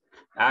focus,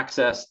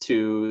 access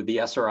to the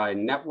SRI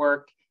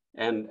network,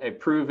 and a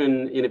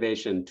proven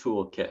innovation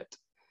toolkit.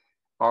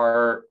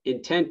 Our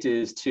intent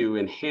is to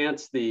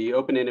enhance the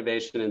open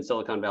innovation in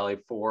Silicon Valley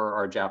for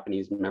our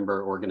Japanese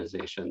member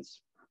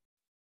organizations.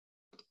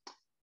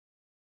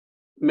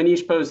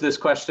 Manish posed this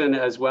question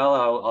as well.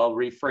 I'll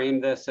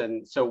reframe this.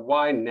 And so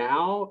why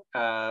now?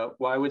 Well,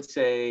 I would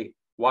say,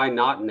 why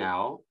not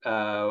now?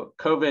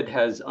 COVID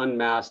has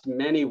unmasked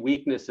many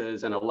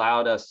weaknesses and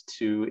allowed us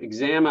to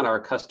examine our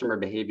customer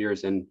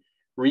behaviors and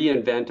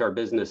reinvent our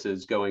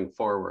businesses going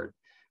forward.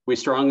 We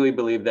strongly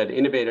believe that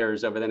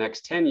innovators over the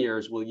next 10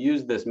 years will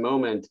use this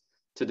moment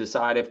to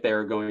decide if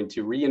they're going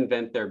to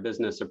reinvent their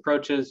business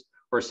approaches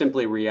or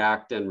simply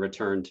react and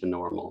return to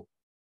normal.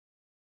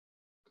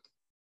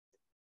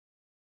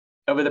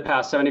 Over the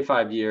past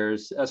 75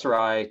 years,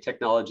 SRI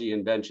technology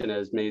invention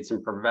has made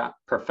some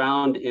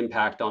profound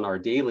impact on our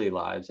daily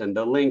lives, and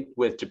the link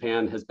with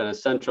Japan has been a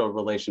central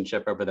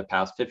relationship over the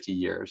past 50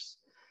 years.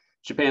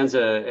 Japan's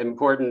an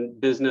important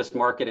business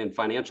market and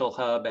financial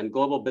hub, and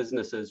global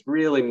businesses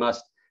really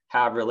must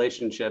have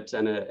relationships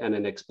and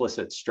an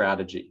explicit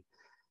strategy.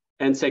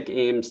 NSIC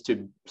aims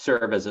to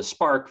serve as a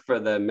spark for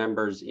the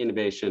members'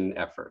 innovation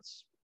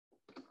efforts.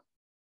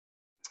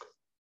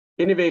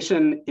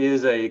 Innovation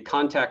is a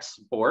contact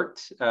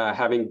sport.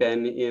 Having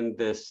been in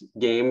this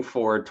game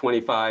for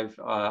 25,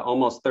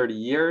 almost 30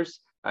 years,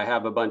 I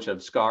have a bunch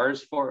of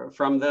scars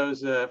from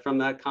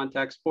that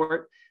contact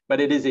sport, but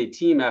it is a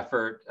team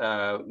effort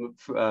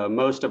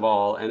most of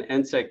all, and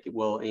NSIC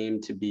will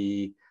aim to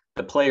be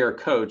the player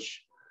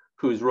coach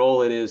whose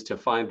role it is to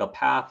find the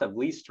path of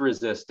least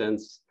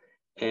resistance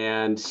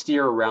and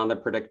steer around the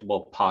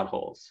predictable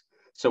potholes.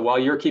 So while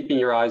you're keeping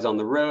your eyes on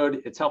the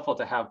road, it's helpful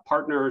to have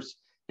partners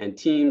and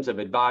teams of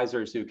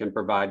advisors who can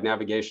provide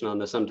navigation on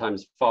the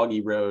sometimes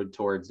foggy road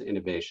towards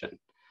innovation.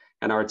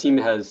 And our team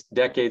has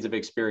decades of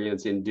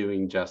experience in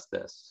doing just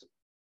this.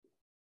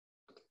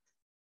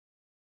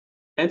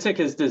 NSIC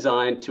is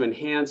designed to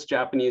enhance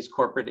Japanese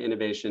corporate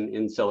innovation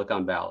in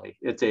Silicon Valley.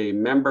 It's a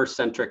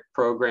member-centric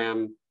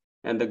program,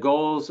 and the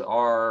goals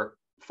are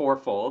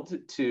fourfold: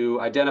 to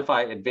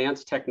identify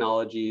advanced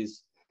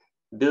technologies,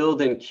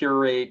 build and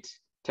curate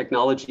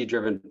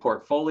technology-driven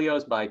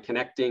portfolios by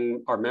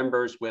connecting our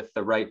members with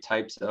the right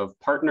types of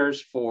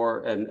partners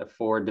for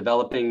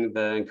developing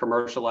and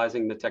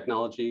commercializing the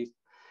technologies,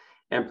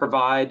 and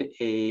provide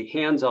a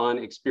hands-on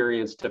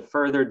experience to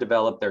further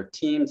develop their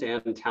teams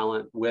and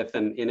talent with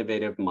an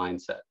innovative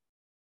mindset.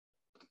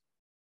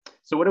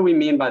 So what do we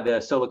mean by the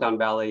Silicon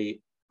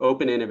Valley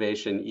open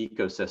innovation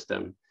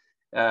ecosystem?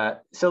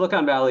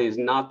 Silicon Valley is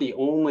not the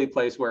only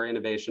place where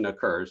innovation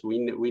occurs.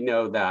 We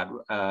know that.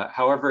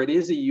 However, it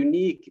is a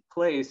unique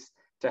place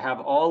to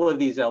have all of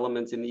these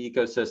elements in the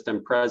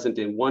ecosystem present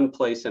in one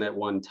place and at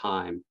one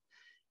time.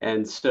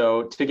 And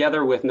so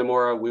together with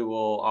Nomura, we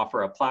will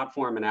offer a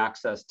platform and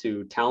access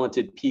to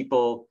talented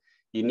people,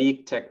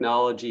 unique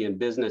technology and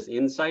business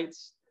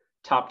insights,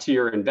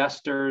 top-tier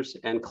investors,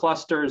 and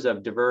clusters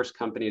of diverse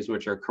companies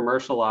which are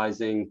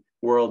commercializing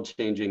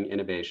world-changing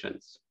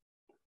innovations.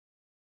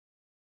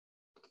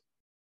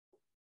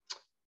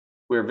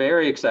 we're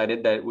very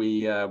excited that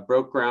we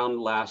broke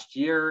ground last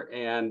year,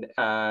 and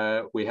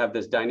we have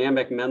this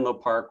dynamic Menlo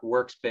Park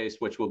workspace,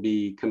 which will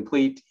be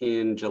complete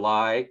in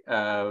July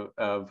of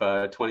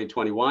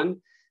 2021.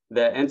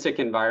 The NSIC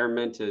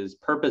environment is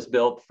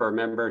purpose-built for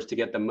members to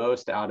get the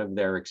most out of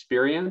their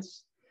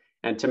experience.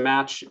 And to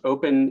match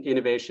open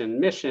innovation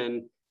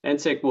mission,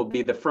 NSIC will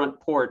be the front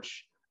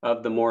porch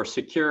of the more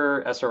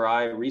secure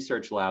SRI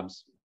research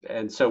labs.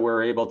 And so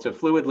we're able to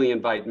fluidly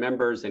invite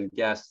members and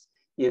guests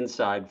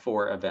inside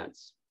for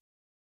events.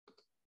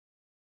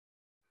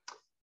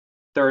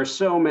 There are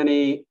so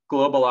many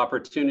global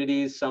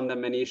opportunities, some that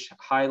Manish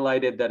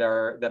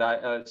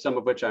highlighted some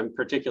of which I'm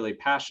particularly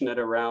passionate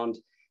around.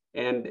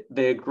 And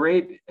the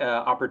great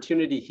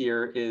opportunity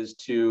here is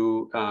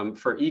to,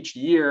 for each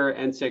year,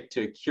 NSIC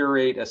to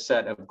curate a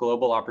set of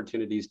global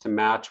opportunities to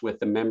match with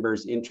the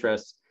members'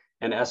 interests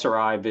and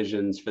SRI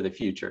visions for the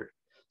future.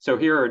 So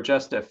here are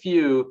just a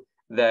few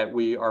that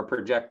we are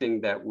projecting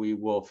that we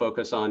will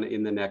focus on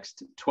in the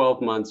next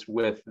 12 months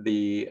with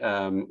the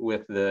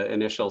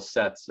initial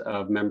sets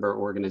of member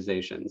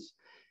organizations.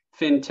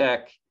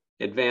 FinTech,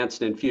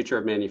 Advanced and Future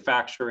of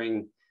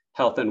Manufacturing,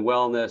 Health and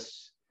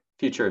Wellness,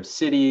 Future of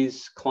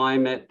Cities,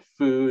 Climate,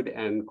 Food,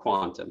 and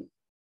Quantum.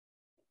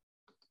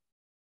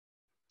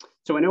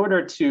 So in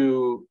order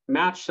to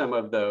match some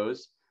of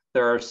those,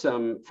 there are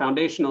some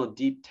foundational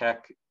deep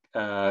tech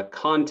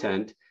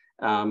content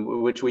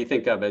which we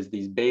think of as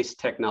these base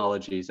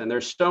technologies. And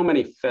there's so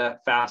many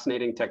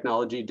fascinating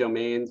technology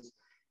domains.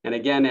 And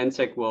again,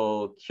 NSIC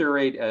will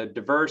curate a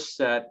diverse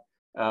set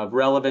of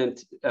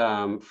relevant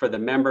for the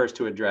members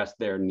to address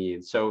their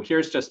needs. So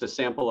here's just a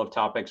sample of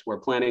topics we're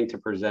planning to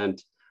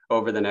present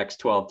over the next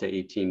 12 to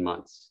 18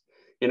 months.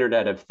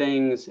 Internet of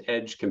Things,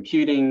 edge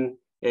computing,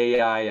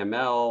 AI,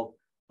 ML,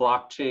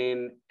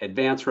 blockchain,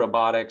 advanced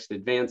robotics,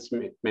 advanced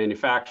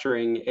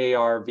manufacturing,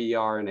 AR,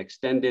 VR, and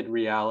extended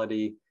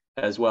reality,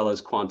 as well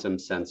as quantum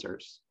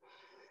sensors.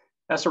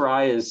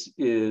 SRI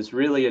is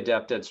really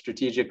adept at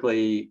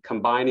strategically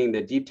combining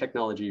the deep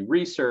technology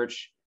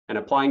research and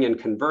applying and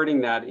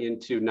converting that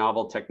into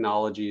novel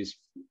technologies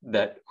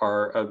that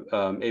are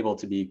able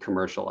to be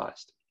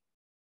commercialized.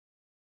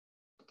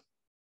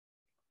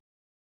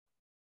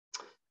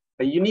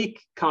 A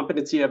unique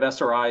competency of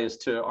SRI is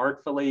to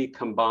artfully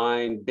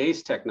combine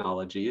base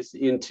technologies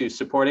into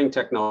supporting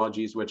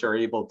technologies which are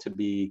able to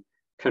be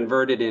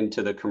converted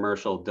into the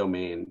commercial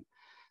domain.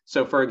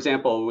 So for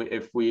example,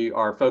 if we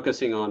are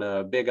focusing on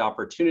a big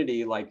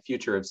opportunity like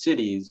Future of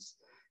Cities,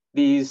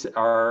 these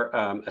are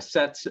a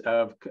set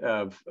of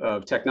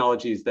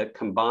technologies that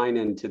combine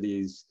into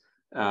these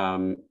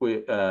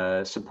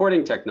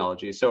supporting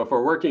technologies. So if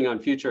we're working on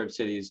Future of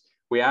Cities,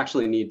 we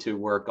actually need to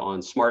work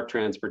on smart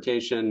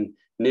transportation,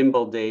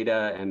 nimble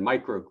data, and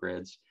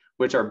microgrids,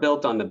 which are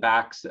built on the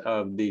backs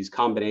of these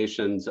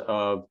combinations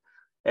of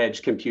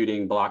edge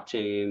computing,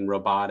 blockchain,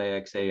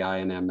 robotics, AI,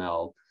 and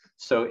ML.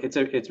 So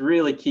it's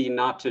really key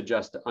not to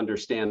just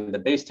understand the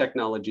base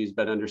technologies,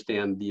 but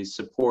understand these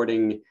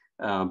supporting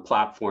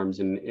platforms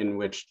in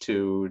which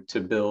to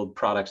build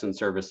products and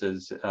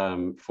services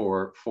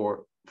for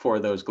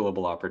those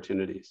global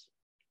opportunities.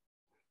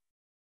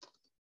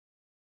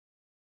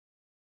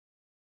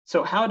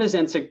 So how does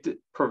NSIC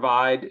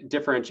provide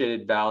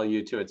differentiated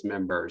value to its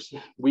members?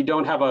 We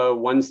don't have a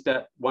one,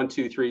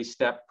 two, three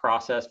step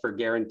process for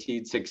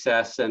guaranteed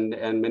success. And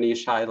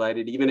Manish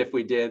highlighted, even if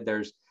we did,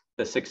 there's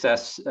the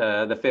success,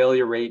 the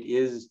failure rate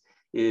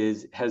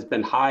has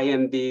been high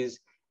in these.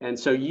 And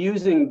so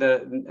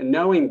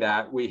knowing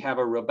that, we have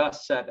a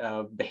robust set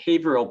of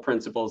behavioral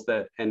principles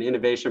and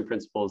innovation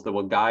principles that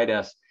will guide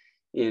us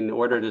in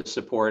order to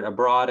support a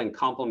broad and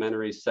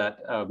complementary set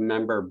of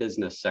member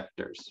business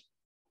sectors.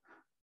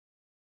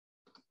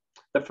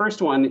 The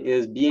first one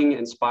is being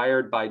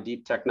inspired by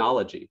deep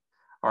technology.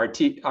 Our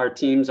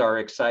teams are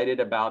excited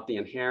about the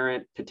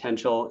inherent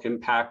potential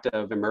impact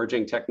of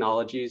emerging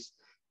technologies,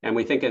 and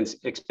we think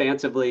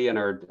expansively and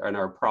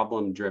are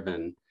problem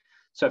driven.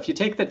 So if you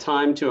take the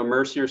time to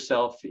immerse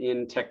yourself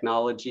in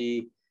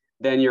technology,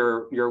 then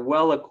you're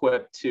well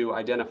equipped to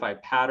identify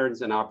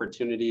patterns and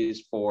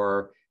opportunities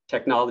for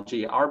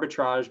technology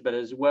arbitrage, but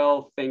as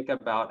well think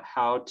about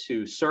how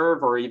to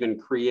serve or even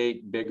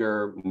create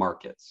bigger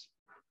markets.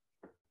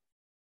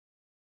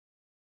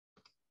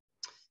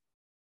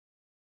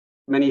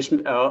 Manish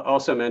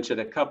also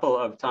mentioned a couple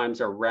of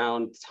times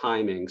around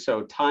timing.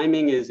 So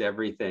timing is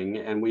everything,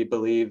 and we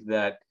believe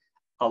that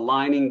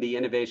aligning the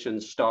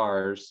innovation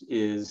stars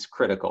is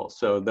critical.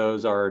 So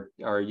those are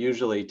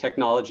usually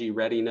technology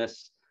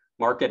readiness,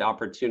 market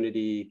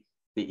opportunity,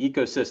 the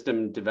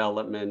ecosystem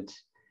development.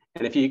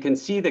 And if you can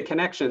see the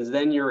connections,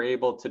 then you're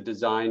able to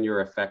design your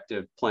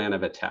effective plan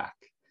of attack.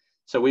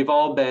 So we've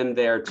all been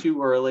there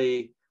too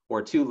early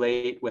or too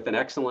late with an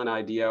excellent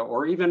idea,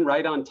 or even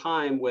right on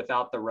time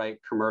without the right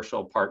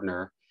commercial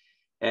partner.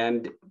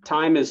 And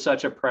time is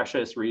such a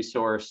precious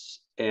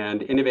resource,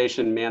 and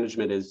innovation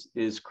management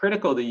is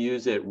critical to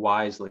use it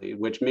wisely,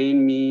 which may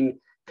mean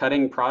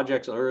cutting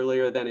projects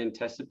earlier than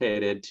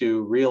anticipated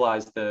to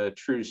realize the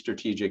true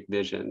strategic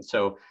vision.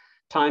 So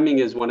timing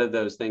is one of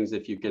those things.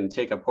 If you can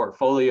take a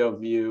portfolio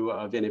view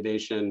of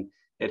innovation,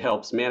 it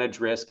helps manage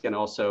risk and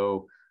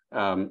also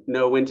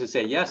know when to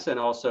say yes, and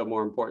also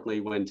more importantly,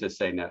 when to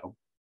say no.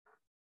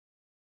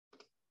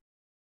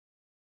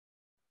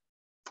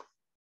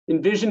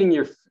 Envisioning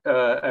your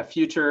a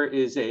future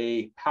is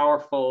a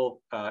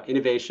powerful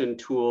innovation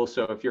tool.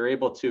 So if you're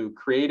able to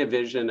create a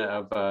vision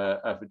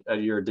of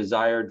your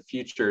desired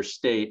future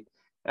state,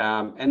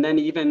 and then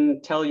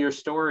even tell your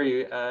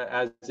story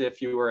as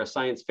if you were a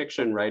science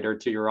fiction writer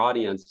to your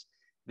audience,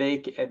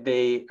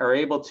 they are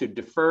able to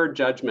defer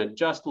judgment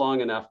just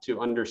long enough to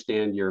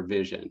understand your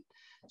vision.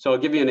 So I'll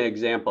give you an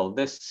example.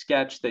 This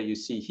sketch that you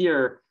see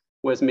here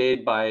was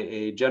made by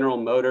a General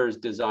Motors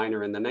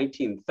designer in the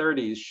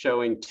 1930s,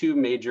 showing two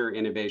major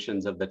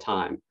innovations of the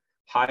time: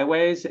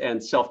 highways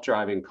and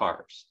self-driving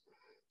cars.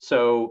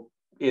 So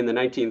in the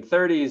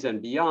 1930s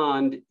and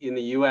beyond, in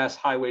the US,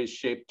 highways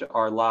shaped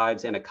our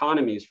lives and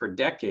economies for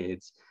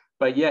decades,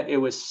 but yet it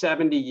was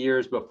 70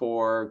 years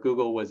before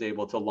Google was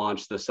able to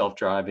launch the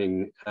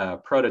self-driving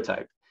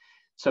prototype.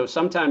 So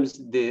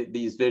sometimes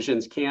these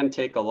visions can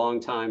take a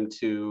long time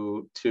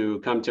to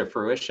come to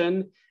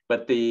fruition,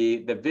 but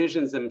the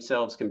visions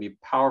themselves can be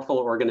powerful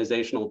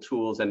organizational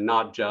tools and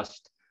not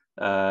just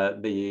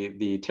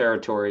the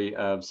territory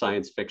of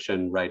science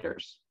fiction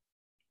writers.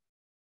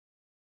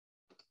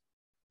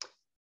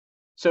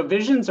 So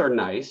visions are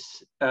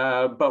nice,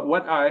 but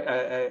what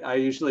I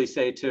usually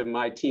say to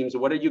my teams,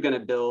 what are you going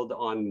to build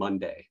on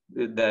Monday?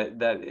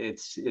 That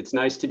it's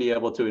nice to be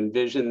able to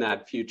envision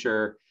that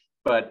future,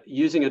 but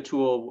using a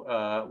tool,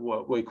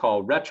 what we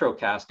call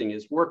retrocasting,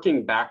 is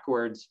working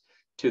backwards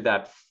to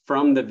that,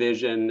 from the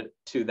vision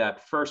to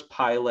that first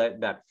pilot,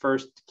 that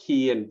first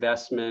key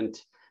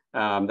investment,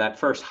 that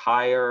first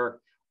hire,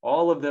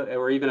 all of the,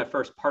 or even a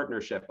first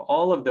partnership.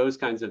 All of those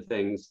kinds of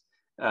things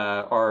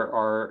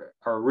are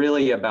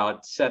really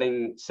about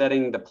setting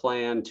the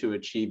plan to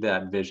achieve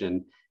that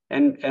vision.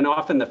 And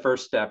often the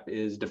first step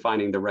is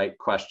defining the right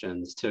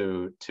questions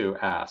to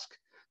ask.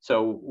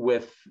 So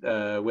with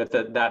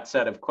that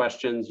set of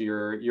questions,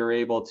 you're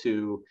able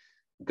to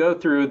go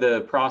through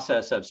the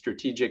process of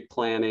strategic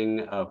planning,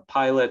 of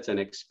pilots and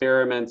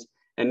experiments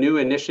and new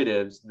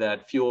initiatives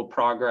that fuel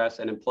progress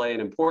and play an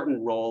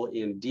important role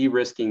in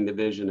de-risking the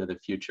vision of the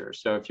future.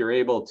 So if you're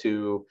able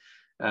to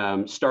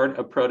start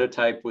a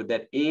prototype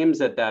that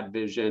aims at that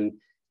vision,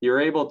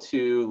 you're able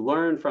to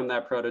learn from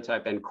that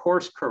prototype and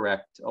course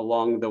correct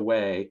along the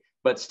way,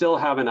 but still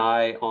have an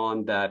eye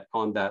on that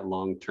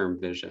long-term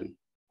vision.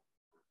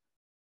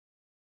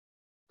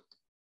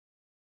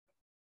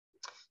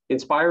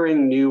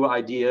 Inspiring new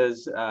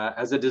ideas.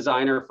 As a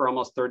designer for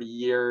almost 30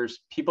 years,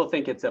 people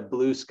think it's a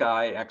blue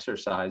sky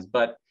exercise,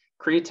 but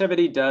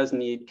creativity does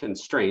need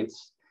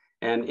constraints,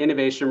 and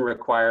innovation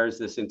requires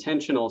this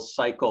intentional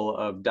cycle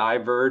of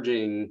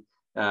diverging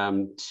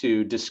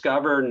to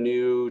discover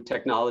new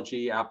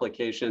technology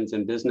applications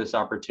and business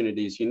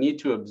opportunities. You need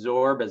to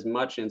absorb as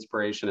much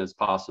inspiration as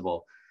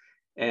possible.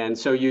 And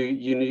so you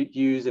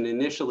use an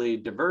initially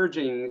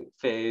diverging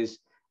phase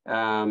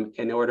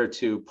in order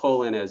to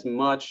pull in as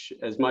much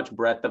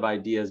breadth of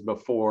ideas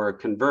before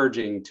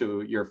converging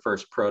to your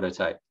first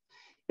prototype.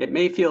 It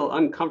may feel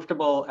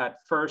uncomfortable at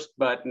first,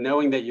 but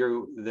knowing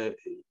that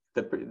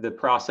the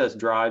process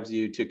drives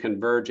you to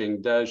converging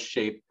does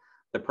shape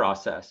the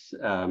process,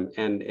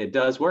 and it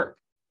does work.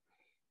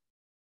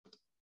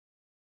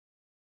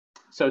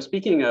 So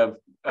speaking of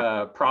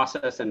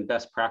process and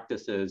best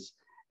practices,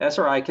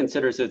 SRI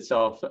considers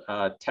itself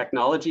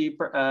technology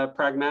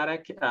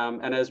pragmatic,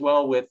 and as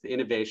well with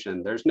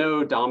innovation. There's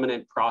no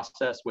dominant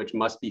process which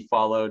must be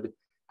followed.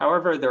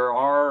 However, there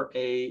are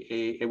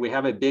we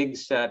have a big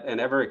set and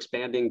ever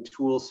expanding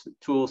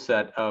tool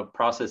set of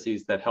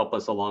processes that help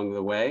us along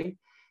the way.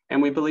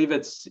 And we believe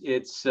it's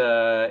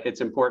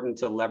important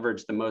to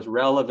leverage the most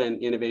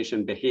relevant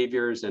innovation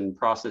behaviors and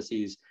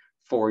processes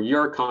for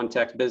your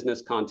context,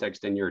 business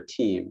context, and your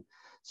team.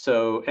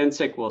 So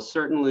NSIC will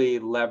certainly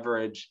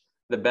leverage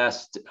the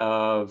best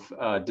of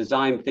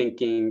design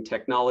thinking,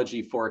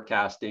 technology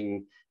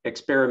forecasting,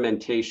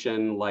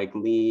 experimentation like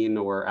lean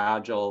or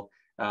agile,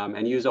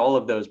 and use all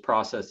of those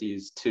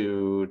processes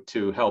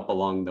to help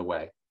along the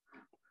way.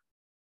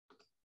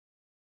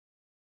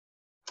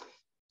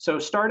 So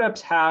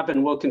startups have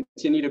and will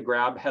continue to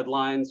grab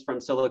headlines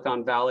from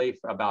Silicon Valley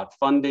about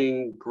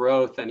funding,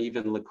 growth, and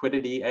even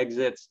liquidity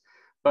exits.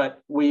 But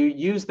we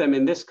use them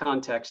in this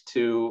context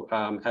to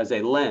as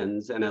a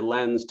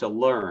lens to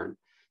learn.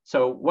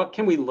 So what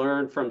can we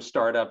learn from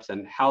startups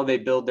and how they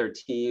build their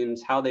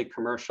teams, how they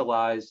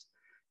commercialize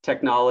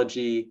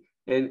technology?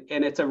 And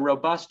it's a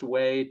robust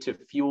way to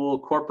fuel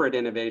corporate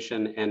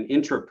innovation and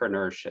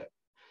entrepreneurship.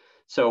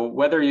 So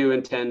whether you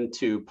intend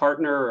to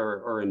partner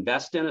or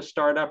invest in a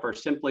startup, or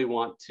simply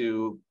want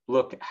to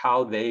look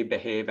how they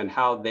behave and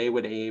how they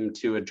would aim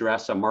to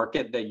address a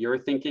market that you're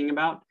thinking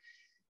about,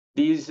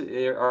 these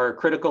are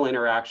critical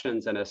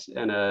interactions and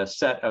a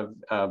set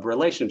of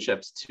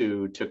relationships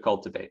to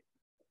cultivate.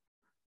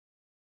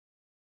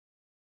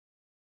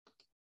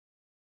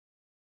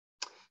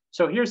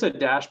 So here's a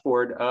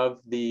dashboard of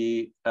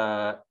the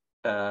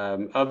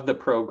the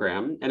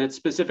program, and it's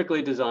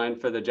specifically designed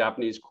for the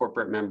Japanese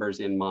corporate members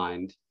in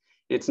mind.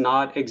 It's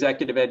not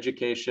executive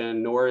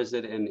education, nor is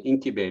it an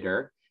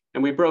incubator.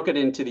 And we broke it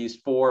into these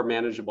 4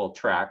 manageable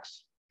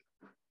tracks.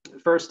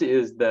 First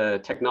is the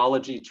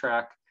technology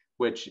track,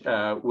 which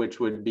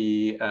would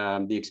be,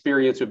 the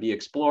experience would be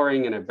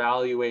exploring and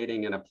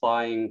evaluating and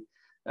applying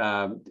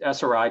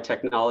SRI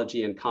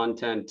technology and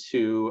content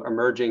to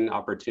emerging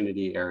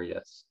opportunity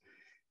areas.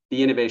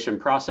 The innovation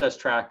process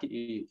track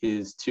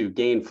is to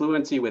gain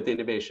fluency with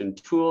innovation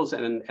tools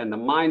and the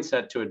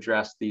mindset to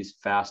address these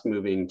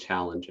fast-moving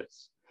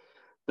challenges.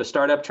 The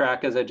startup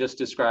track, as I just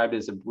described,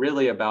 is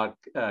really about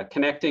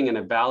connecting and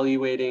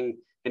evaluating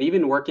and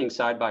even working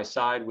side by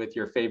side with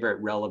your favorite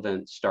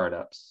relevant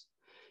startups.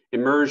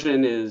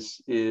 Immersion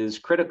is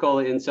critical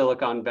in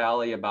Silicon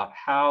Valley about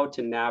how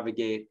to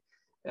navigate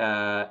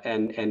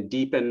and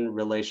deepen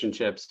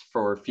relationships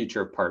for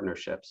future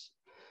partnerships.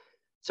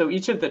 So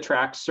each of the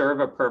tracks serve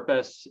a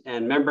purpose,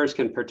 and members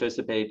can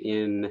participate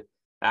in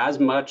as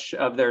much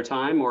of their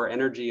time or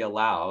energy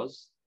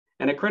allows.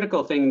 And a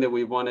critical thing that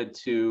we wanted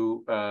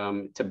to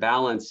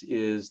balance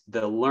is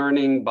the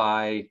learning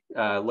by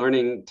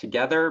learning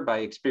together, by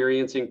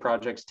experiencing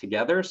projects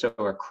together, so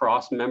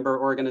across member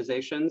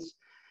organizations.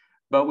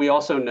 But we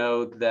also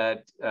know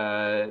that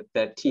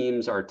that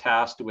teams are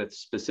tasked with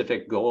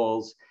specific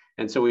goals.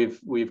 And so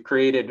we've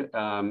created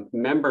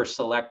member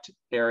select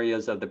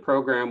areas of the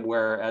program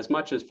where as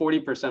much as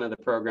 40% of the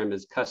program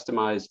is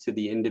customized to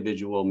the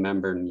individual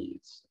member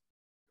needs.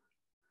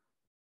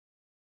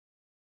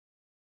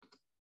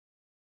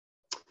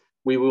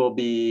 We will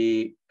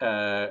be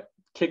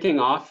kicking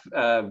off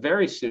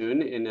very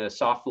soon in a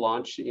soft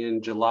launch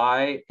in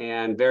July,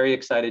 and very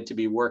excited to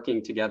be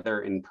working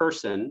together in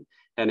person.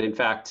 And in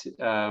fact,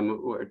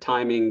 we're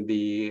timing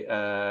the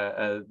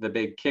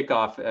big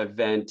kickoff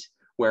event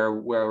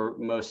where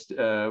most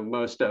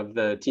of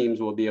the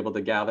teams will be able to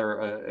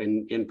gather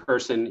in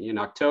person in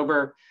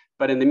October.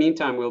 But in the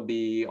meantime, we'll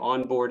be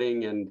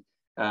onboarding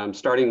and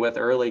starting with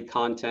early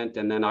content,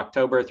 and then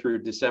October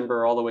through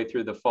December, all the way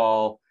through the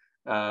fall,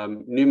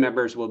 new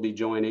members will be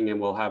joining, and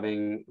we'll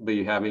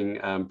be having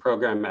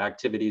program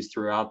activities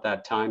throughout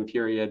that time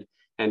period,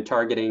 and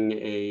targeting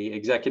a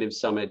executive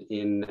summit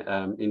in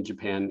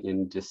Japan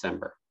in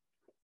December.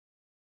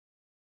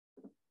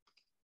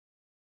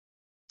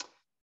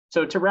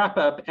 So to wrap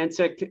up,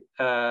 NSIC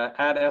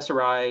at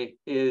SRI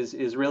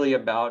is really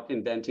about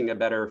inventing a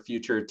better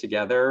future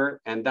together.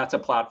 And that's a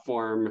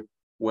platform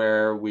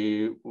where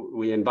we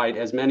invite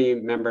as many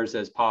members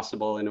as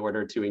possible in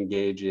order to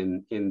engage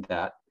in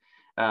that.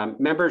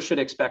 Members should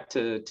expect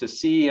to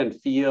see and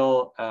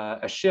feel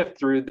a shift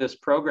through this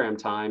program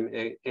time.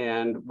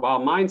 And while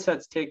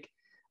mindsets take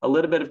a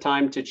little bit of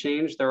time to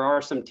change, there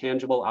are some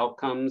tangible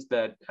outcomes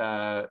that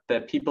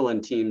people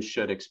and teams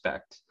should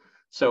expect.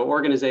 So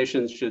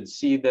organizations should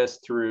see this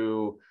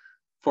through,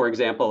 for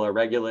example, a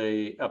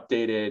regularly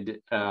updated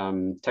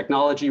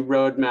technology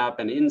roadmap,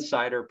 an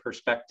insider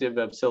perspective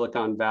of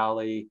Silicon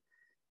Valley,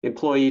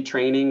 employee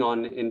training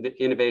on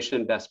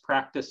innovation best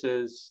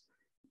practices,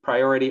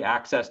 priority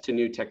access to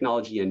new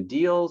technology and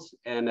deals,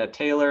 and a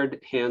tailored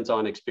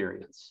hands-on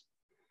experience.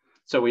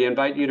 So we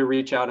invite you to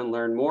reach out and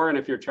learn more. And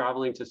if you're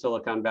traveling to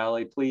Silicon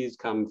Valley, please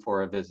come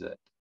for a visit.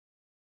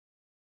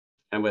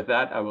 And with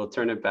that, I will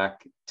turn it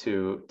back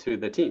to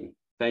the team.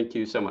 Thank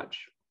you so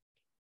much.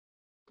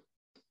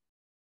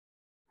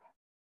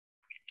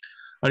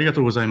 ありがと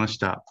うございまし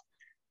た。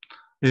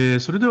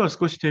それでは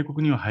少し定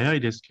刻には早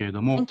いですけれ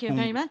ども。Thank you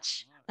very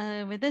much.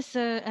 With this,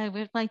 I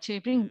would like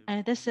to bring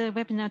this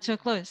webinar to a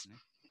close.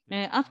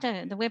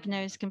 After the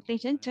webinar is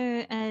completed,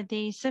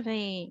 the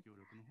survey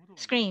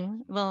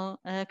screen will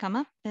come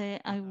up. We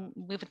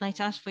would like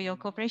to ask for your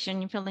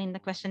cooperation in filling in the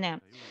questionnaire.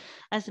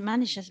 As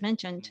Manish has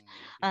mentioned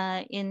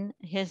in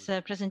his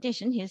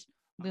presentation,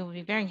 we will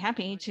be very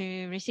happy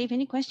to receive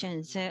any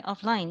questions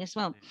offline as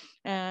well.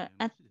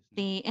 At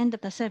the end of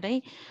the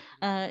survey,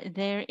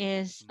 there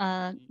is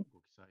an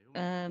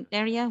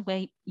area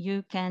where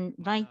you can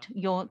write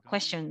your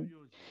question.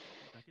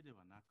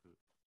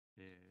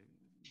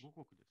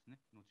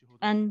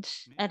 And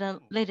at a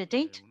later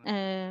date,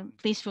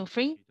 please feel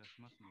free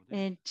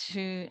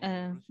to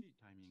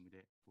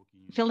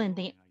fill in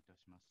the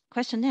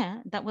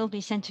questionnaire that will be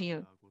sent to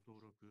you.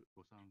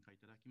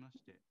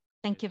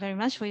 Thank you very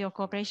much for your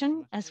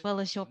cooperation as well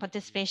as your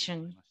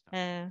participation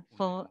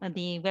for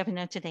the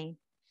webinar today.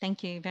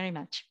 Thank you very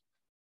much.